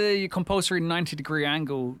uses the compulsory 90-degree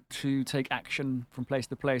angle to take action from place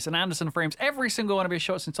to place. And Anderson frames every single one of his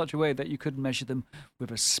shots in such a way that you could measure them with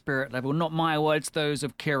a spirit level. Not my words, those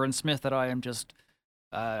of Kieran Smith that I am just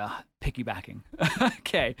piggybacking.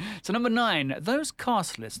 Okay, so number 9, those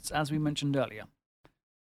cast lists, as we mentioned earlier.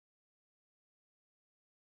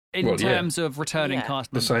 In Well, yeah. terms of returning Yeah.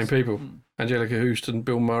 cast The members. same people. Angelica Houston,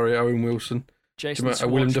 Bill Murray, Owen Wilson, Jason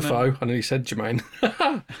Willem Schwartzman, Dafoe. I nearly said Jermaine.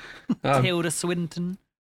 Tilda Swinton,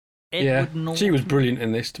 Edward yeah, Norton. she was brilliant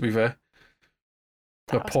in this, to be fair.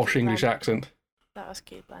 Her That was posh Kate English Blanchett. accent. That was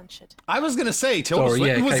Kate Blanchett. I was going to say, Tilda Sorry,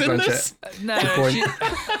 Swinton yeah, was Kate in Blanchett. this? No,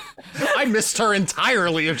 point. I missed her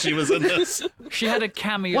entirely if she was in this. she had a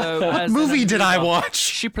cameo. What as an movie did I amoeba. watch?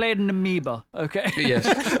 She played an amoeba. Okay. Yes.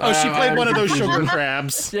 Oh, she played one of those confused. sugar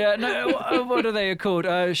crabs. Yeah. No. What are they called?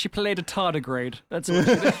 She played a tardigrade. That's what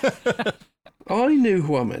she did. I knew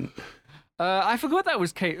who I meant. I forgot that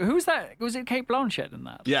was Kate. Who was that? Was it Kate Blanchett in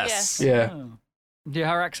that? Yes. Yeah. Oh. Yeah,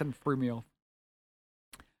 her accent threw me off.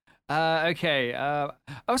 Okay.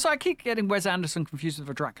 So I keep getting Wes Anderson confused with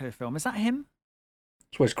a Dracula film. Is that him?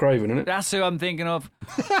 It's Wes Craven, isn't it? That's who I'm thinking of.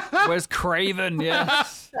 Wes Craven,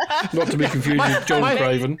 yes. Not to be confused with John my-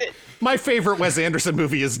 Craven. My favorite Wes Anderson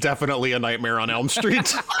movie is definitely A Nightmare on Elm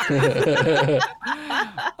Street.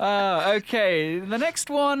 Okay, the next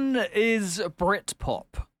one is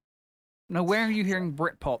Britpop. Now, where are you hearing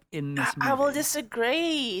Britpop in this movie? I will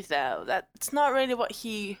disagree, though. That's not really what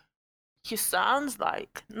he sounds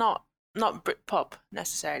like. Not Britpop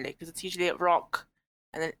necessarily, because it's usually rock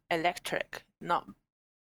and then electric, not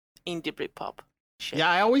indie Britpop. Shit. Yeah,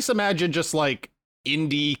 I always imagine just like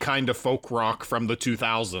indie kind of folk rock from the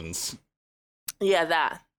 2000s. Yeah,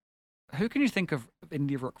 that. Who can you think of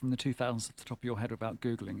indie rock from the 2000s at the top of your head without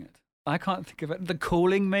Googling it? I can't think of it. The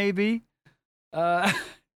Calling, maybe?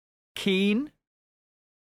 Keen?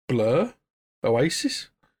 Blur? Oasis?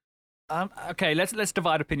 Okay, let's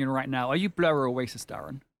divide opinion right now. Are you Blur or Oasis,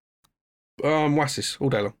 Darren? Oasis, all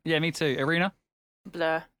day long. Yeah, me too. Irina?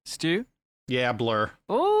 Blur. Stu? Yeah, Blur.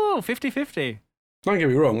 Oh, 50-50. Don't get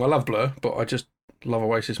me wrong, I love Blur, but I just love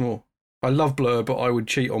Oasis more. I love Blur, but I would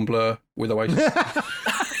cheat on Blur with Oasis.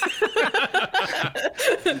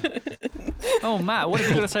 Oh, Matt, what are you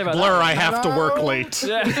going to say about Blur, that? I have to work late.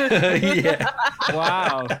 Yeah. Yeah.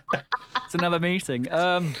 Wow. It's another meeting.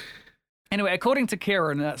 Anyway, according to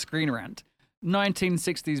Kieran at Screen Rant,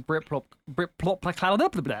 1960s Britpop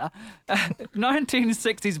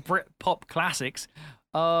 1960s Britpop classics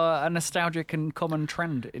are a nostalgic and common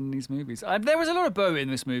trend in these movies. There was a lot of Bowie in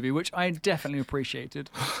this movie, which I definitely appreciated.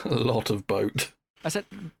 A lot of boat. I said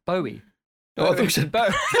Bowie. Oh, I thought you said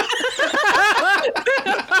Bowie.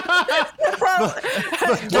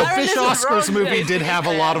 The Fish Oscars movie did have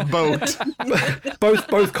a lot of boat.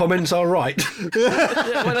 both comments are right.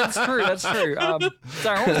 Yeah, well, that's true. That's true.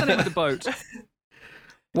 Darren, what was the name of the boat?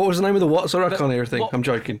 What was the name of the what? Sorry, I can't hear a thing. what- I'm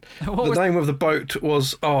joking. what The was- name of the boat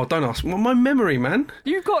was... Oh, don't ask. My memory, man.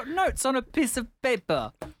 You've got notes on a piece of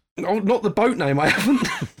paper. Oh, not the boat name, I haven't.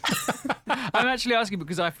 I'm actually asking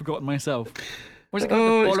because I've forgotten myself. Was it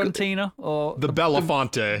called the Valentina or The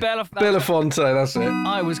Belafonte. Belafonte, that's it.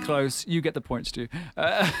 I was close. You get the points too.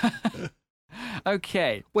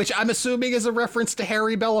 Okay. Which I'm assuming is a reference to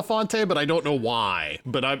Harry Belafonte, but I don't know why.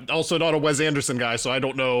 But I'm also not a Wes Anderson guy, so I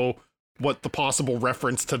don't know what the possible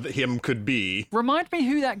reference to him could be. Remind me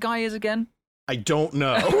who that guy is again. I don't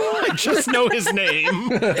know. I just know his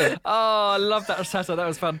name. Oh, I love that Sessa. That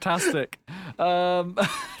was fantastic.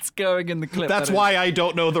 It's going in the clip. That's why I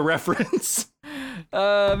don't know the reference.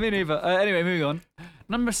 Me neither. Anyway, moving on.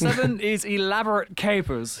 Number 7 is elaborate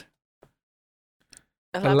capers.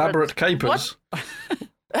 Elaborate capers?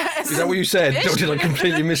 Is that what you said? Or did I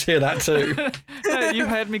completely mishear that too? No, you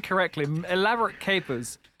heard me correctly. Elaborate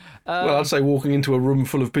capers. Well, I'd say walking into a room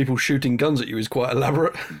full of people shooting guns at you is quite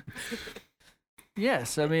elaborate.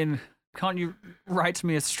 Yes, I mean, can't you write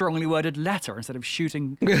me a strongly worded letter instead of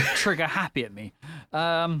shooting trigger happy at me?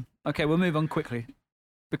 Okay, we'll move on quickly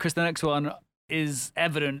because the next one is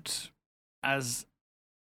evident as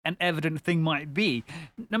an evident thing might be.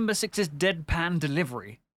 Number 6 is deadpan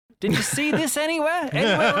delivery. Did you see this anywhere?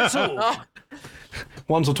 Anywhere at all?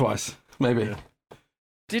 Once or twice, maybe.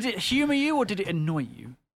 Did it humour you or did it annoy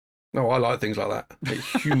you? No, I like things like that. It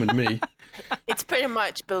humored me. It's pretty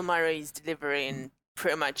much Bill Murray's delivery in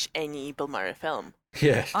pretty much any Bill Murray film.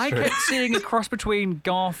 Yeah, I kept seeing a cross between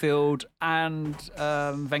Garfield and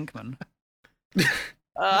Venkman.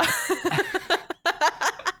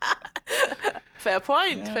 Fair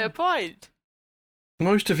point, fair point.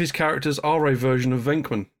 Most of his characters are a version of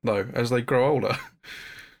Venkman, though, as they grow older.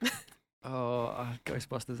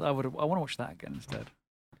 Ghostbusters. I want to watch that again instead.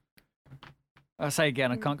 I'll say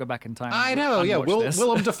again, I can't go back in time. I know, yeah.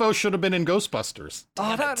 Willem Dafoe should have been in Ghostbusters.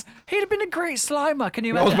 He'd have been a great Slimer. Can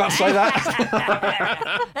you I was imagine? about to say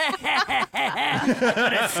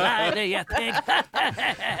that. Slimer, you pig.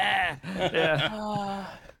 Yeah.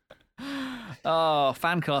 Oh,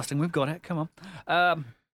 fan casting. We've got it. Come on.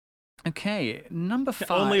 Okay, number 5.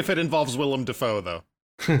 Only if it involves Willem Dafoe, though.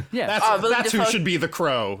 Yeah. That's who should be the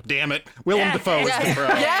Crow. Damn it. Willem Dafoe is the Crow.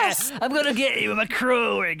 Yes! I'm going to get you with my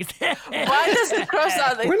crow rings. Why does the Crow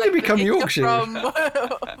sound like When they become Yorkshire? from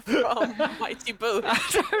Mighty Boosh?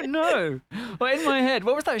 I don't know. Well, in my head,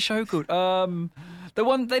 what was that show called? The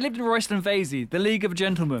one, they lived in Royston Vasey, The League of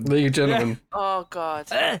Gentlemen. League of Gentlemen. Oh, God.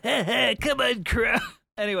 Come on, crow.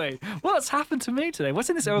 Anyway, what's happened to me today?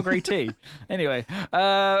 What's in this Earl Grey tea? Anyway,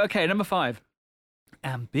 okay, number 5.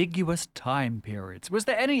 Ambiguous time periods. Was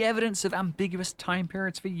there any evidence of ambiguous time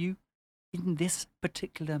periods for you in this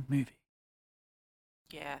particular movie?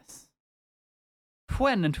 Yes.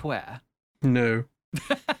 When and where? No.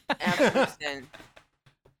 Everything.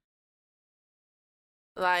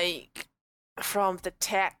 Like, from the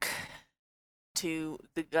tech to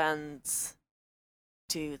the guns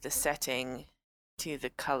to the setting to the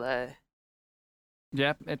color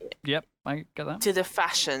Yep, I get that. to the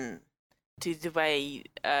fashion to the way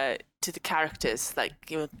to the characters, like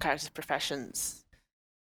characters' professions.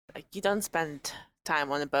 Like, you don't spend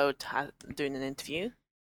time on a boat doing an interview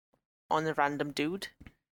on a random dude.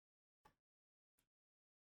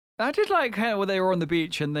 I did like how they were on the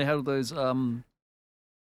beach and they had all those I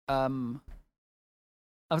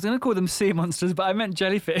was going to call them sea monsters, but I meant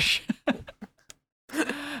jellyfish.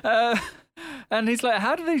 And he's like,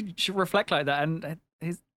 how do they reflect like that? And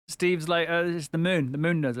Steve's like, it's the moon. The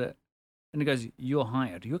moon does it. And he goes, you're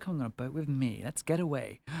hired. You're coming on a boat with me. Let's get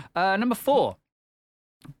away. Number 4,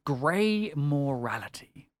 grey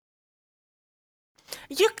morality.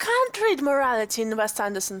 You can't read morality in Wes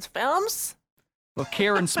Anderson's films. Well,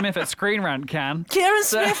 Kieran Smith at Screen Rant can. Kieran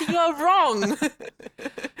Smith, you're wrong.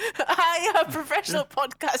 I am a professional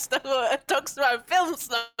podcaster who talks about films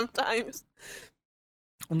sometimes.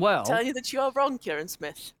 Well, Tell you that you are wrong, Kieran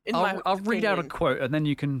Smith. I'll read out a quote and then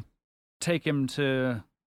you can take him to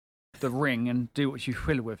the ring and do what you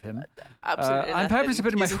will with him. Absolutely. I'm purposely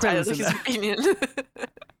putting my He's quills in entitled to there. his opinion.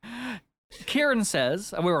 Kieran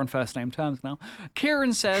says, and we're on first name terms now.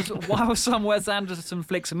 Kieran says, while some Wes Anderson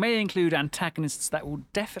flicks may include antagonists that will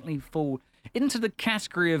definitely fall into the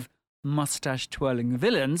category of mustache-twirling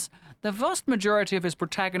villains, the vast majority of his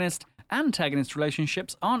protagonist-antagonist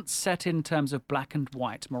relationships aren't set in terms of black and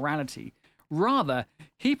white morality. Rather,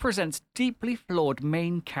 he presents deeply flawed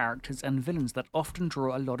main characters and villains that often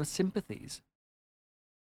draw a lot of sympathies.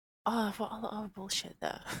 Oh, what a lot of bullshit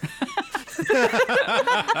there.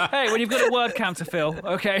 Hey, when you've got a word count to fill,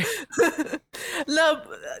 okay? No,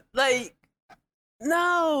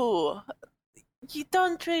 no. You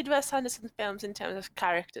don't read Wes Anderson films in terms of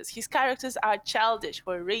characters. His characters are childish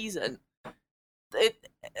for a reason.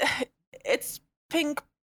 It's pink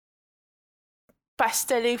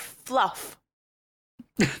pastel fluff.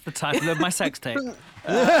 The title of my sex tape.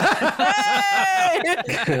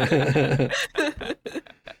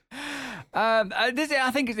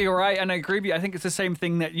 I think you're right, and I agree with you. I think it's the same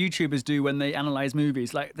thing that YouTubers do when they analyze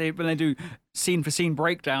movies. Like when they do scene for scene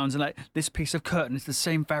breakdowns, and like this piece of curtain is the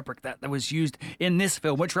same fabric that was used in this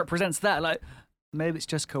film, which represents that. Like maybe it's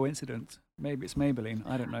just coincidence. Maybe it's Maybelline.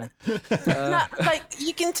 I don't know. Like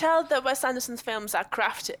you can tell that Wes Anderson's films are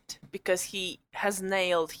crafted because he has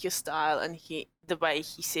nailed his style and the way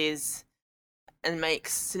he sees and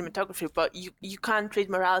makes cinematography. But you can't read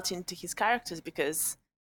morality into his characters because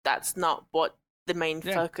that's not what the main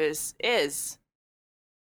focus is.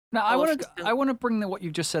 Now, I want to bring what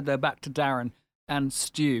you've just said there back to Darren and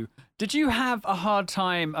Stu. Did you have a hard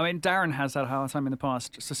time? I mean, Darren has had a hard time in the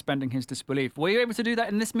past suspending his disbelief. Were you able to do that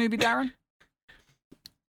in this movie, Darren?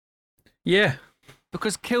 Yeah.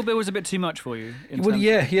 Because Kill Bill was a bit too much for you. Well,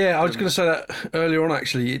 yeah. I was going to say that earlier on,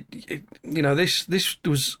 actually. This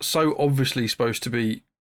was so obviously supposed to be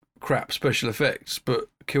crap special effects, but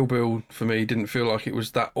Kill Bill for me didn't feel like it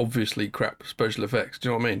was that obviously crap special effects. Do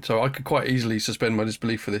you know what I mean? So I could quite easily suspend my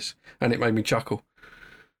disbelief for this, and it made me chuckle.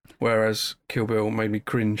 Whereas Kill Bill made me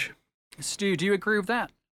cringe. Stu, do you agree with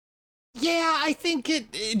that? Yeah, I think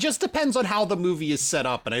it just depends on how the movie is set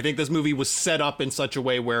up. And I think this movie was set up in such a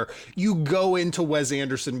way where you go into Wes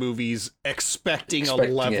Anderson movies expecting a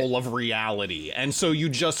level of reality. And so you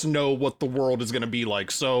just know what the world is going to be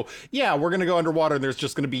like. So, yeah, we're going to go underwater and there's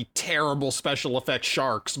just going to be terrible special effects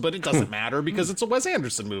sharks. But it doesn't matter because it's a Wes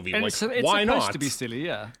Anderson movie. And like, it's why not? It's supposed to be silly,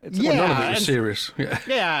 yeah. None of it was serious.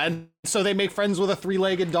 Yeah, and so they make friends with a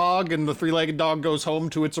three-legged dog, and the three-legged dog goes home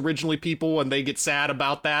to its originally people, and they get sad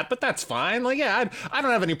about that. But that's fine. Like, yeah, I don't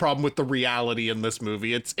have any problem with the reality in this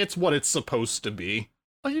movie. It's what it's supposed to be.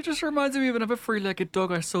 Oh, you just reminds me of another three-legged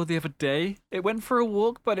dog I saw the other day. It went for a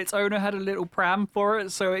walk, but its owner had a little pram for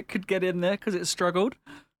it, so it could get in there because it struggled.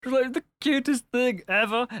 It was like the cutest thing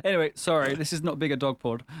ever. Anyway, sorry, this is not Bigger Dog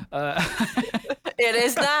Pod. It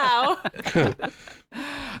is now.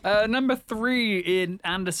 Number 3 in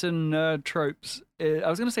Anderson tropes. I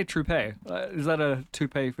was going to say troupe. Is that a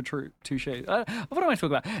toupee for touche? What am I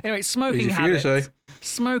talking about? Anyway, smoking habits.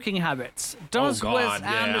 Smoking habits. Does Wes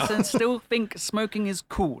Anderson still think smoking is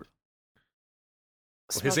cool?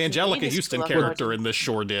 Well, his Angelica Houston character in this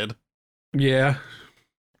sure did. Yeah.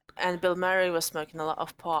 And Bill Murray was smoking a lot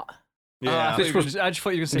of pot. Yeah. I just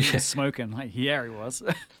thought you were going to say he was smoking. Like, yeah, he was.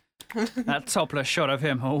 That topless shot of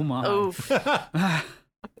him, oh my. Oof.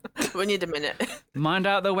 We need a minute. Mind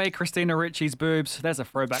out the way, Christina Ricci's boobs. There's a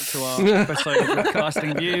throwback to our episode of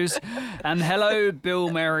Casting Views. And hello,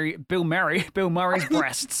 Bill Murray's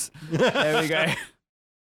breasts. There we go.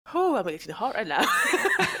 Oh, I'm getting hot right now.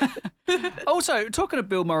 Also, talking of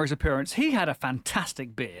Bill Murray's appearance, he had a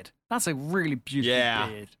fantastic beard. That's a really beautiful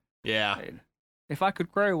beard. Yeah. If I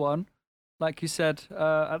could grow one, like you said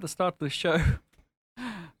at the start of the show,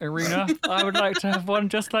 Irina, I would like to have one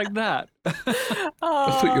just like that. I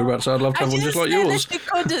thought you were about to say I'd love to have one just like yours. You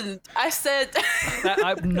couldn't. I said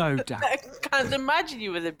no, Darren. I can't imagine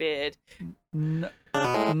you with a beard. No,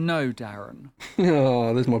 Darren.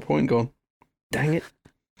 Oh, there's my point gone. Dang it.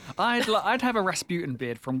 I'd have a Rasputin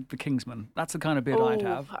beard from The Kingsman. That's the kind of beard I'd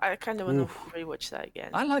have. I kind of want to rewatch that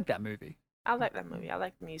again. I like that movie. I like that movie. I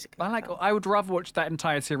like the music. I would rather watch that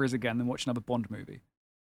entire series again than watch another Bond movie.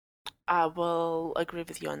 I will agree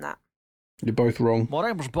with you on that. You're both wrong. My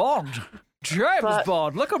name's Bond. James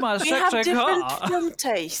Bond. Look at my sexy car. We have different film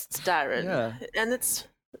tastes, Darren. Yeah. And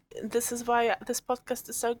this is why this podcast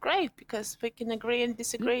is so great, because we can agree and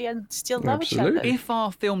disagree and still love each other. If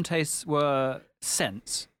our film tastes were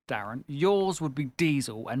scents, Darren, yours would be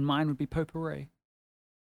Diesel and mine would be Potpourri.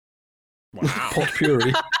 Wow.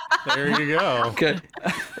 Potpourri. There you go. Okay.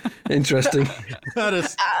 Interesting. That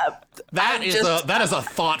is a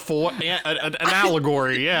thoughtful an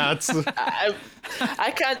allegory. Yeah, it's.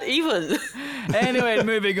 I can't even. Anyway,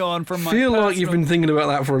 moving on from my. Feel like you've been thinking about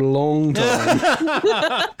that for a long time.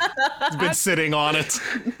 It's been sitting on it.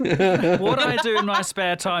 What I do in my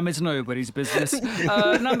spare time is nobody's business.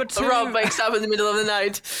 Number 2. Rob wakes up in the middle of the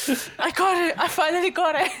night. I got it. I finally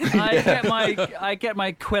got it. I get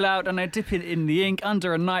my quill out and I dip it in the ink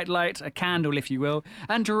under a nightlight, a candle, if you will,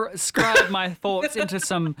 and scribe my thoughts into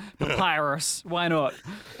some papyrus. Why not?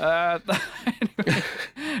 Anyway.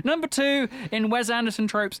 Number 2 in Wes Anderson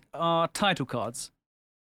tropes are title cards.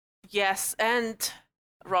 Yes, and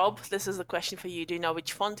Rob, this is a question for you. Do you know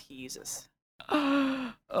which font he uses?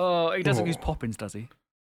 Oh, he doesn't use Poppins, does he?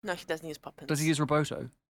 No, he doesn't use Poppins. Does he use Roboto?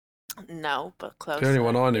 No, but close. The only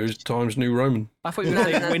one I knew is Times New Roman. I thought you were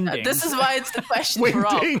saying Wingdings. This is why it's the question for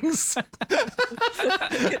Rob. Wingdings.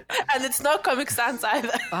 And it's not Comic Sans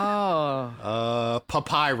either. Oh.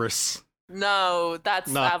 Papyrus. No,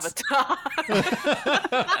 that's Nuts. Avatar.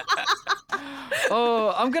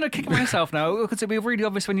 Oh, I'm going to kick myself now because it'll be really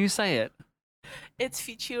obvious when you say it. It's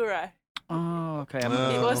Futura. Oh, okay.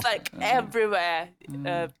 It was like everywhere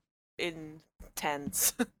in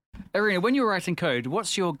tents. Irina, when you're writing code,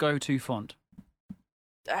 what's your go-to font?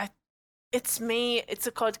 It's me. It's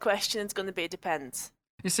a code question. It's going to be depends.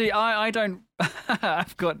 You see, I don't...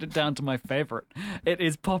 I've got it down to my favourite. It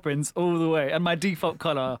is Poppins all the way, and my default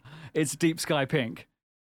colour is deep sky pink.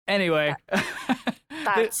 Anyway...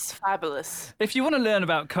 That's fabulous. If you want to learn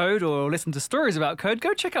about code or listen to stories about code,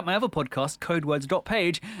 go check out my other podcast,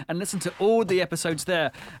 codewords.page, and listen to all the episodes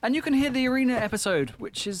there. And you can hear the Arena episode,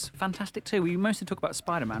 which is fantastic too. We mostly talk about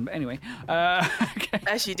Spider-Man, but anyway. Okay.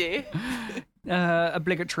 As you do.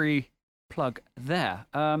 Obligatory plug there.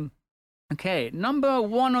 Okay, number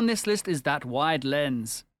 1 on this list is that wide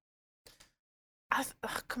lens.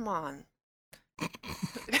 Come on.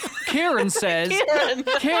 Kieran says.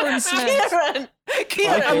 Kieran says.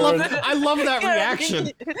 Kieran. I love that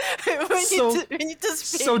reaction. We need to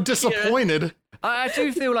speak, so disappointed. I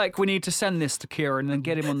do feel like we need to send this to Kieran and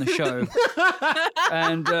get him on the show.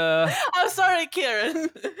 And I'm sorry, Kieran.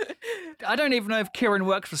 I don't even know if Kieran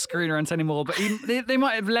works for Screen Rant anymore, but they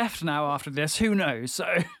might have left now after this. Who knows? So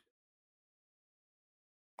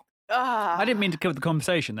I didn't mean to kill the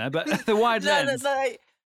conversation there, but the wide lens.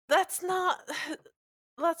 That's not.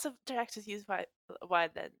 Lots of directors use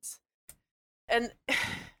wide lens, and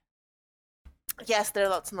yes, there are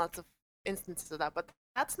lots and lots of instances of that. But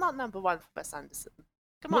that's not number 1 for Wes Anderson.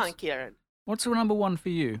 Come on, Kieran. What's your number 1 for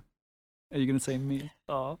you? Are you going to say me?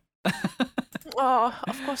 Oh. Oh,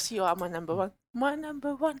 of course you are my number 1. My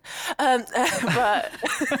number 1. But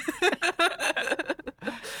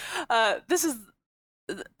this is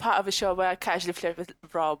part of a show where I casually flirt with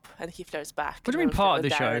Rob and he flirts back. What do you mean part of the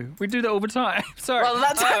show? We do that all the time. Sorry. Well,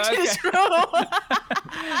 that's actually true.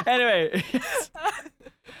 Anyway.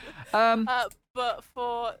 But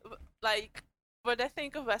for, like, when I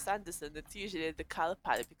think of Wes Anderson, it's usually the color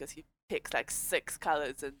palette because he picks like 6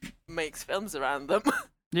 colors and makes films around them.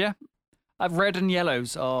 Yeah. Red and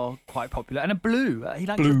yellows are quite popular. And a blue. He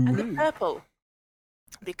likes blue. And purple.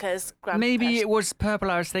 Because maybe it was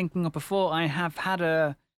purple I was thinking of before. I have had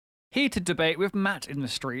a heated debate with Matt in the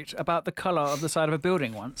street about the colour of the side of a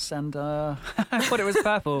building once, and I thought it was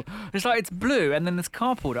purple. It's like, it's blue, and then this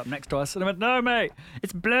car pulled up next to us, and I went, no, mate,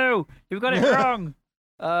 it's blue. You've got it wrong.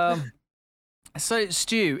 So,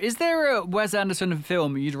 Stu, is there a Wes Anderson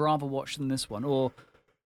film you'd rather watch than this one? Or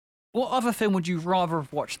what other film would you rather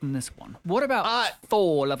have watched than this one? What about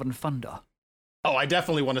Thor: Love and Thunder? Oh, I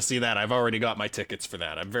definitely want to see that. I've already got my tickets for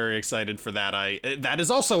that. I'm very excited for that. That is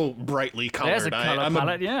also brightly colored. There's a color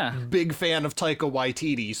palette, yeah. Big fan of Taika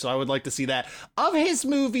Waititi, so I would like to see that. Of his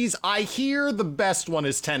movies, I hear the best one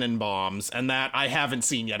is Tenenbaums, and that I haven't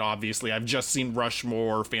seen yet, obviously. I've just seen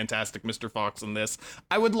Rushmore, Fantastic Mr. Fox, and this.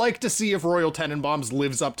 I would like to see if Royal Tenenbaums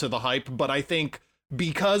lives up to the hype, but I think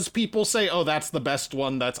because people say, oh, that's the best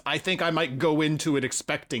one, I think I might go into it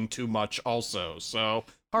expecting too much also, so...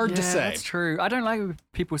 Hard to say. That's true. I don't like when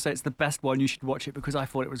people say it's the best one. You should watch it because I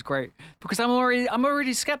thought it was great. Because I'm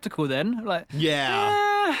already skeptical. Then, like,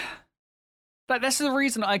 like that's the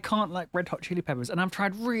reason I can't like Red Hot Chili Peppers, and I've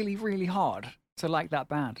tried really, really hard to like that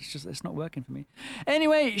band. It's not working for me.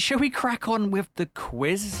 Anyway, shall we crack on with the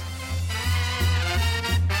quiz?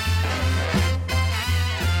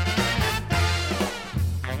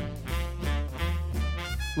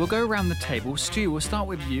 We'll go around the table. Stu, we'll start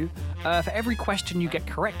with you. For every question you get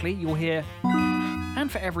correctly, you'll hear... And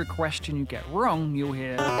for every question you get wrong, you'll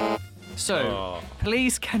hear... So,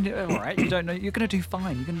 please can you... All right, you don't know. You're going to do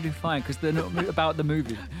fine. You're going to do fine because they're not about the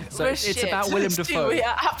movie. So We're it's shit. about Willem Stu, Dafoe. we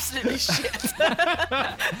are absolutely shit.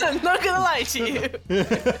 I'm not going to lie to you.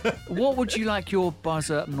 What would you like your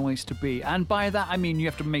buzzer noise to be? And by that, I mean you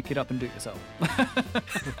have to make it up and do it yourself.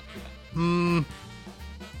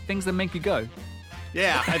 Things that make you go.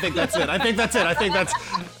 Yeah, I think that's it.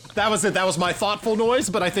 That was it. That was my thoughtful noise,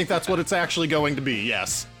 but I think that's what it's actually going to be,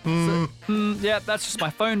 yes. Yeah, that's just my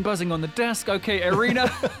phone buzzing on the desk. Okay, Irina,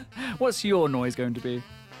 what's your noise going to be?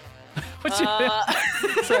 What's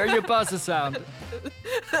your buzzer sound?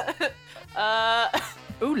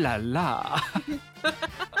 Ooh la la.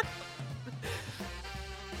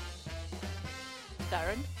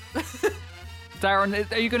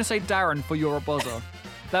 Darren, are you going to say Darren for your buzzer?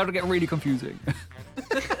 That'll get really confusing.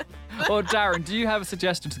 Or Darren, do you have a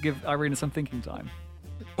suggestion to give Irina some thinking time?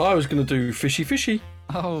 I was going to do fishy fishy.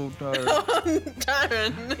 Oh no.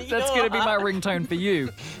 Darren, That's going to be my ringtone for you.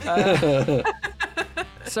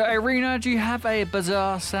 So, Irina, do you have a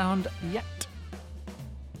bizarre sound yet?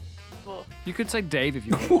 Wolf. You could say Dave if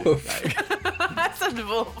you want. Woof. I said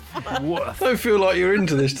wolf. Woof. I don't feel like you're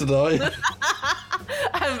into this today.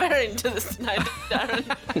 I'm very into this tonight, Darren.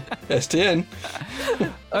 STN.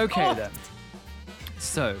 Okay then.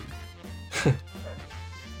 So.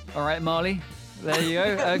 All right, Marley. There you go.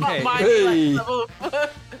 Okay. Mine Hey. like the wolf.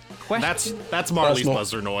 Question. That's Marley's not-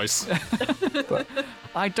 buzzer noise.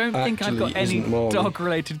 I don't think I've got Actually any isn't Marley.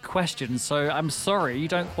 dog-related questions, so I'm sorry you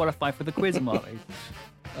don't qualify for the quiz, Marley.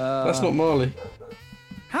 That's not Marley.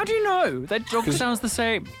 How do you know? That dog sounds the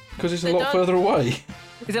same. Because it's a They lot don't- further away.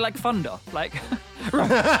 Is it like thunder? Like.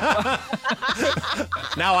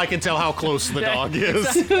 Now I can tell how close the Yeah, dog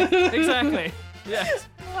is. Exactly. Yes.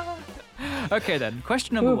 Okay then.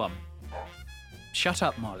 Question number 1. Shut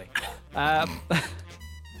up, Marley.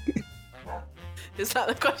 Is that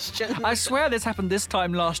the question? I swear this happened this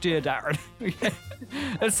time last year, Darren.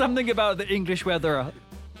 There's something about the English weather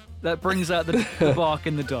that brings out the bark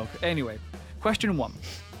in the dog. Anyway, question 1.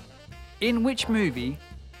 In which movie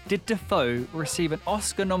did Defoe receive an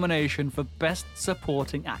Oscar nomination for Best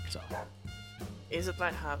Supporting Actor? Is it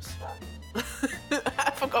Lighthouse?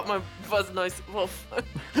 I forgot my buzz noise. Wolf.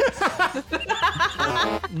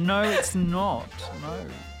 No, it's not. No.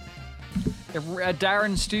 If,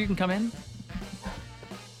 Darren, Stu, you can come in.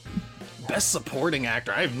 Best supporting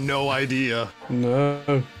actor. I have no idea.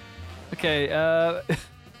 No. Okay,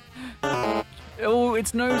 oh,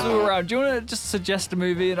 it's nose all around. Do you want to just suggest a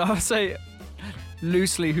movie and I'll say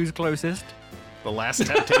loosely who's closest? The Last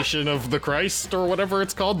Temptation of the Christ, or whatever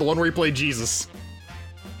it's called, the one where he played Jesus.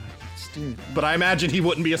 Stu. But I imagine he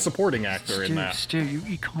wouldn't be a supporting actor in that. Stu,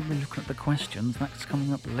 you can't be looking at the questions. That's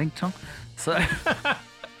coming up later. So,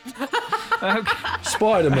 okay.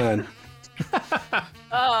 Spider-Man.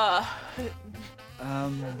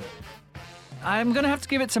 I'm gonna have to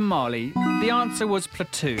give it to Marley. The answer was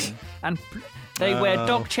Platoon, and they wear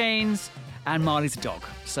dog chains, and Marley's a dog.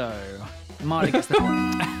 So Marley gets the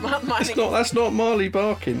point. That's not Marley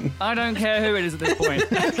barking. I don't care who it is at this point.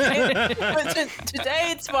 Today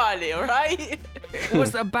it's Marley, alright?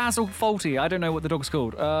 What's that? Basil Fawlty? I don't know what the dog's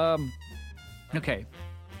called. Okay.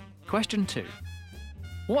 Question 2.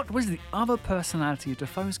 What was the other personality of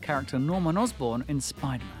Defoe's character Norman Osborn in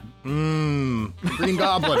Spider-Man? Green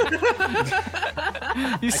Goblin.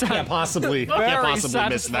 You I can't possibly miss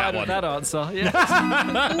satisfied that with one. that answer.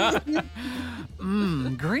 Yes.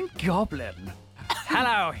 Green Goblin.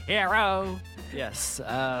 Hello, hero. Yes.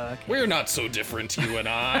 Okay. We're not so different, you and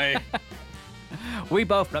I. We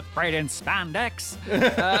both look great in spandex.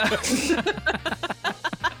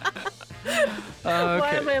 Why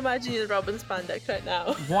am I imagining Robin Spandex right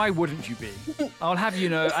now? Why wouldn't you be? I'll have you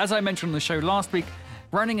know, as I mentioned on the show last week,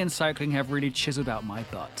 running and cycling have really chiseled out my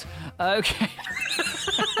butt. Okay.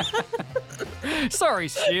 Sorry,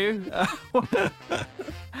 Stu.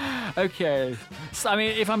 Okay. So, I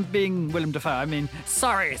mean, if I'm being Willem Dafoe, I mean,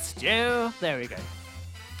 sorry, Stu. There we go.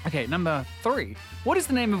 Okay, number 3. What is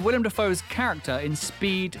the name of Willem Dafoe's character in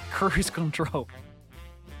Speed Cruise Control?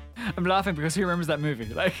 I'm laughing because who remembers that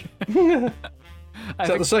movie? Like, Is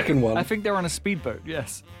that the second one? I think they're on a speedboat.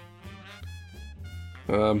 Yes.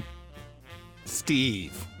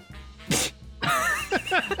 Steve.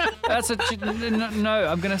 That's a no.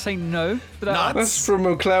 I'm gonna say no for that. Nuts. That's from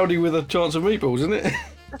a Cloudy with a Chance of Meatballs, isn't it?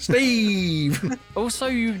 Steve. Also,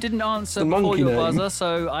 you didn't answer The before monkey your name. buzzer,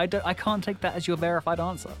 so I can't take that as your verified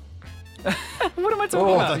answer. What am I talking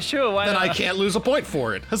Oh, about? Sure, why Then not? I can't lose a point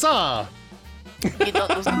for it. Huzzah! You don't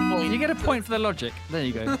lose the point. You get a point for the logic. There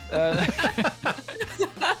you go.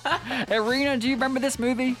 Irina, do you remember this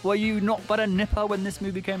movie? Were you not but a nipper when this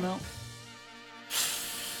movie came out?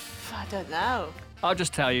 I don't know. I'll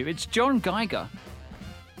just tell you, it's John Geiger.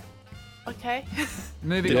 Okay.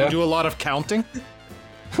 Moving Yeah. on. Do a lot of counting.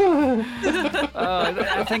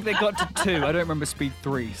 I think they got to 2. I don't remember Speed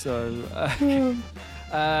 3, so...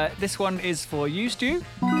 this one is for you, Stu.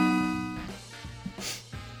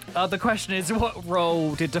 The question is, what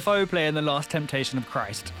role did Defoe play in The Last Temptation of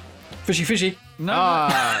Christ? Fishy, fishy. No,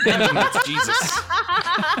 That's Jesus.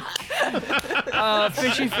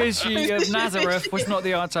 Fishy Fishy of Nazareth was not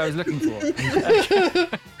the answer I was looking for.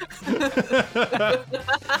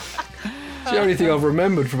 It's the only thing I've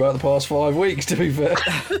remembered for about the past 5 weeks, to be fair.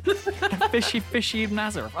 Fishy Fishy of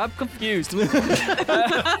Nazareth. I'm confused.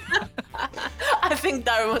 I think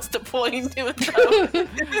Darren wants to point to it.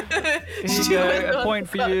 Here you go. A point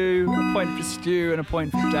for you, a point for Stu, and a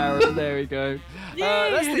point for Darren. There we go.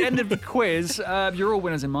 That's the end of the quiz. You're all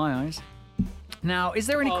winners in my eyes. Now, is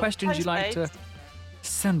there any Oh, questions you'd like to... thanks,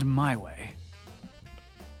 send my way.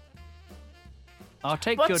 I'll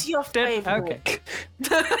take What's your favorite? Okay.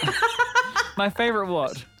 My favorite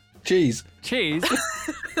what? Cheese. Cheese?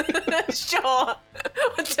 Sure.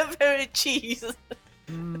 What's your favorite cheese?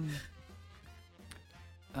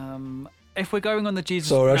 If we're going on the Jesus...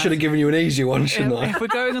 Sorry, I should have given you an easy one, shouldn't I? If we're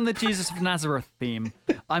going on the Jesus of Nazareth theme,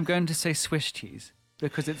 I'm going to say Swiss cheese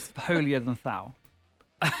because it's holier than thou.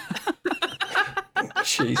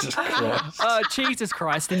 Jesus Christ. Jesus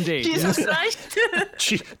Christ, indeed. Jesus Christ.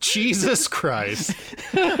 Jesus Christ.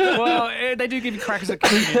 Well, they do give you crackers at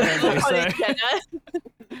communion, don't they? So... Yeah.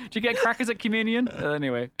 Do you get crackers at communion?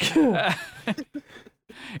 Anyway.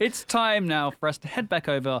 It's time now for us to head back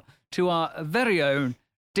over to our very own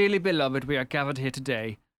dearly beloved, we are gathered here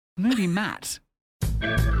today, Movie Matt.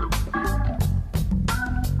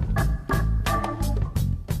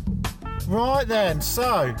 Right then,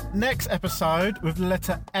 so next episode with the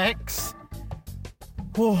letter X.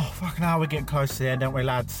 Whoa, fucking hell, we're getting close to the end, aren't we,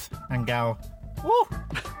 lads and gal? Woo!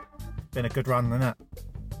 Been a good run, isn't it?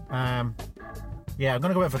 Yeah, I'm going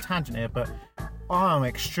to go a bit of a tangent here, but I'm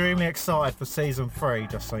extremely excited for season 3,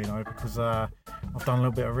 just so you know, because I've done a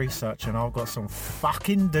little bit of research and I've got some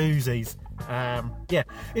fucking doozies. Yeah.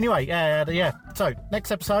 Anyway, yeah. So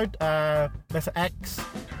next episode, letter X.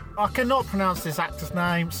 I cannot pronounce this actor's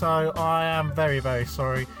name, so I am very, very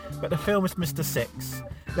sorry. But the film is Mr. Six.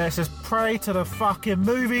 Let's just pray to the fucking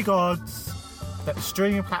movie gods that the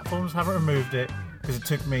streaming platforms haven't removed it, because it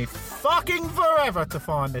took me fucking forever to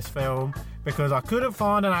find this film, because I couldn't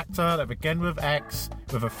find an actor that began with X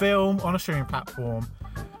with a film on a streaming platform.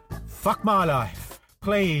 Fuck my life.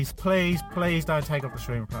 Please, please, please don't take off the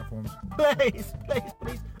streaming platforms. Please, please,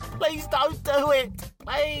 please, please don't do it.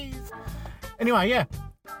 Please. Anyway, yeah.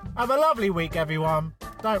 Have a lovely week, everyone.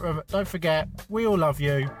 Don't forget, we all love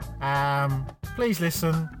you. Please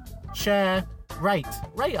listen, share, rate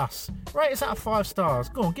us. Rate us out of 5 stars.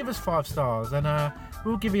 Go on, give us 5 stars, and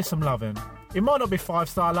we'll give you some loving. It might not be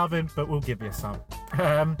 5-star loving, but we'll give you some.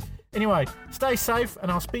 Anyway, stay safe,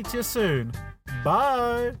 and I'll speak to you soon.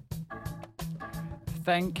 Bye.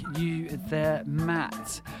 Thank you there,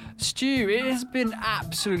 Matt. Stu, it has been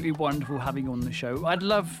absolutely wonderful having you on the show. I'd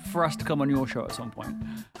love for us to come on your show at some point.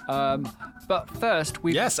 But first,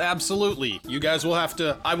 Yes, absolutely. You guys will have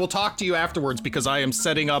to... I will talk to you afterwards because I am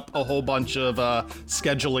setting up a whole bunch of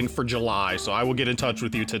scheduling for July, so I will get in touch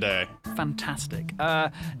with you today. Fantastic.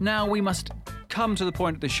 Now we must come to the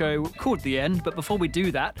point of the show called the end, but before we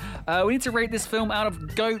do that, we need to rate this film out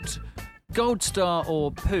of GOAT, Gold Star,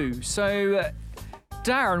 or Pooh. So...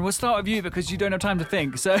 Darren, we'll start with you because you don't have time to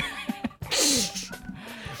think. So, is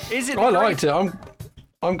it? I liked it.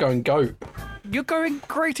 I'm going GOAT. You're going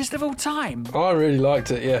greatest of all time. I really liked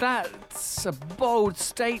it. Yeah. That's a bold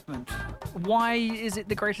statement. Why is it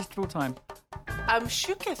the greatest of all time? I'm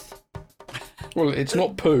shooketh. Well, it's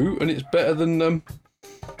not Pooh, and it's better than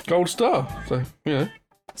Gold Star. So yeah.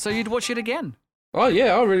 So you'd watch it again? Oh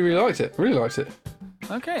yeah, I really, really liked it. Really liked it.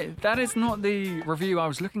 Okay, that is not the review I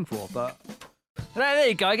was looking for, but. There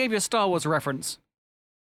you go, I gave you a Star Wars reference.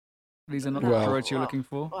 These are not the words you're looking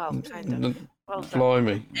for. Well, kind of. Well done.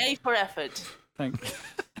 Blimey. A for effort. Thank you.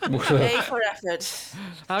 A for effort.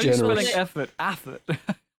 How are you spelling Generous. effort? Affort.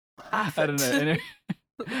 I don't know. Anyway.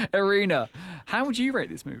 Arena, how would you rate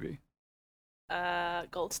this movie?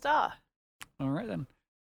 Gold Star. All right, then.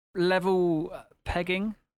 Level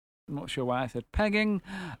pegging. I'm not sure why I said pegging.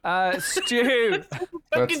 Stu.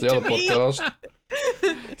 That's the other podcast.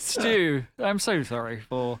 Stu, I'm so sorry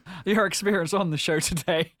for your experience on the show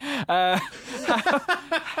today.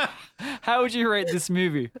 How would you rate this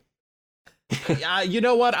movie? You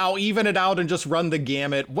know what? I'll even it out and just run the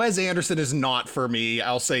gamut. Wes Anderson is not for me.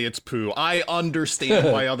 I'll say it's Pooh. I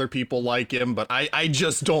understand why other people like him, but I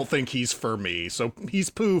just don't think he's for me. So he's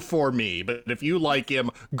Pooh for me. But if you like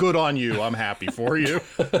him, good on you. I'm happy for you.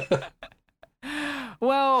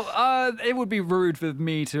 Well, it would be rude for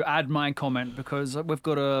me to add my comment because we've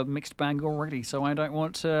got a mixed bag already, so I don't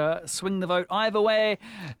want to swing the vote either way.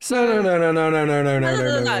 So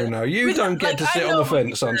No. You don't get to sit on the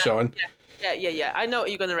fence, sunshine. Yeah. I know what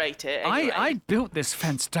you're going to rate it. Anyway. I built this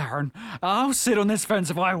fence, Darren. I'll sit on this fence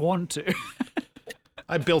if I want to.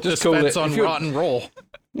 I built Just this call fence it- on if you're- rotten roll.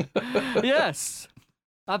 Yes.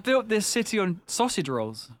 I built this city on sausage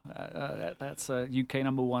rolls. That's a UK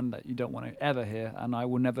 #1 that you don't want to ever hear, and I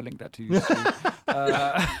will never link that to you.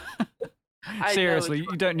 Seriously,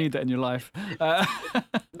 you don't need that in your life. No.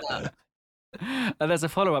 There's a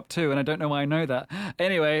follow-up too, and I don't know why I know that.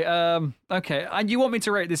 Anyway, okay. And you want me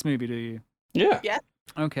to rate this movie, do you? Yeah. Yeah.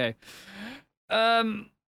 Okay.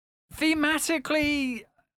 Thematically,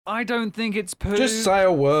 I don't think it's poo. Just say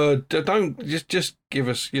a word. Don't just give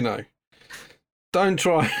us, Don't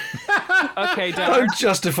try. Okay, Darren. Don't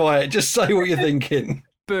justify it. Just say what you're thinking.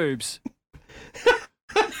 Boobs.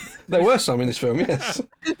 There were some in this film, yes.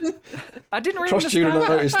 I didn't really Trust you to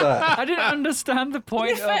understand notice that. I didn't understand the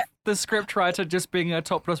point of the scriptwriter just being a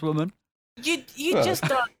topless woman. You just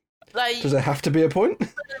don't like. Does there have to be a point? Wes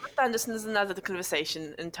Anderson is another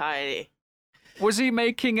conversation entirely. Was he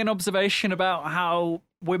making an observation about how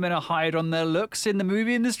women are hired on their looks in the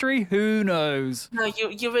movie industry? Who knows? No,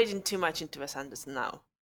 you're reading too much into Wes Anderson now.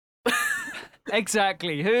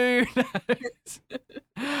 Exactly. Who knows?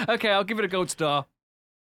 Okay, I'll give it a gold star.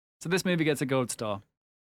 So this movie gets a gold star.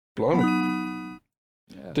 Blimey.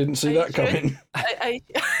 Yeah. Didn't see that coming.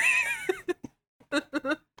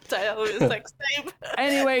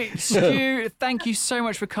 Anyway, Stu, thank you so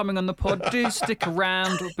much for coming on the pod. Do stick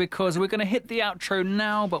around because we're going to hit the outro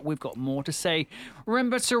now, but we've got more to say.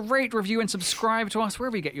 Remember to rate, review, and subscribe to us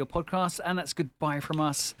wherever you get your podcasts. And that's goodbye from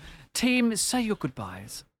us. Team, say your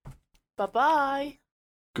goodbyes. Bye-bye.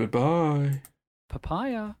 Goodbye.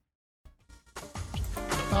 Papaya.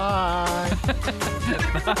 Bye.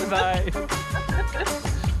 Bye-bye.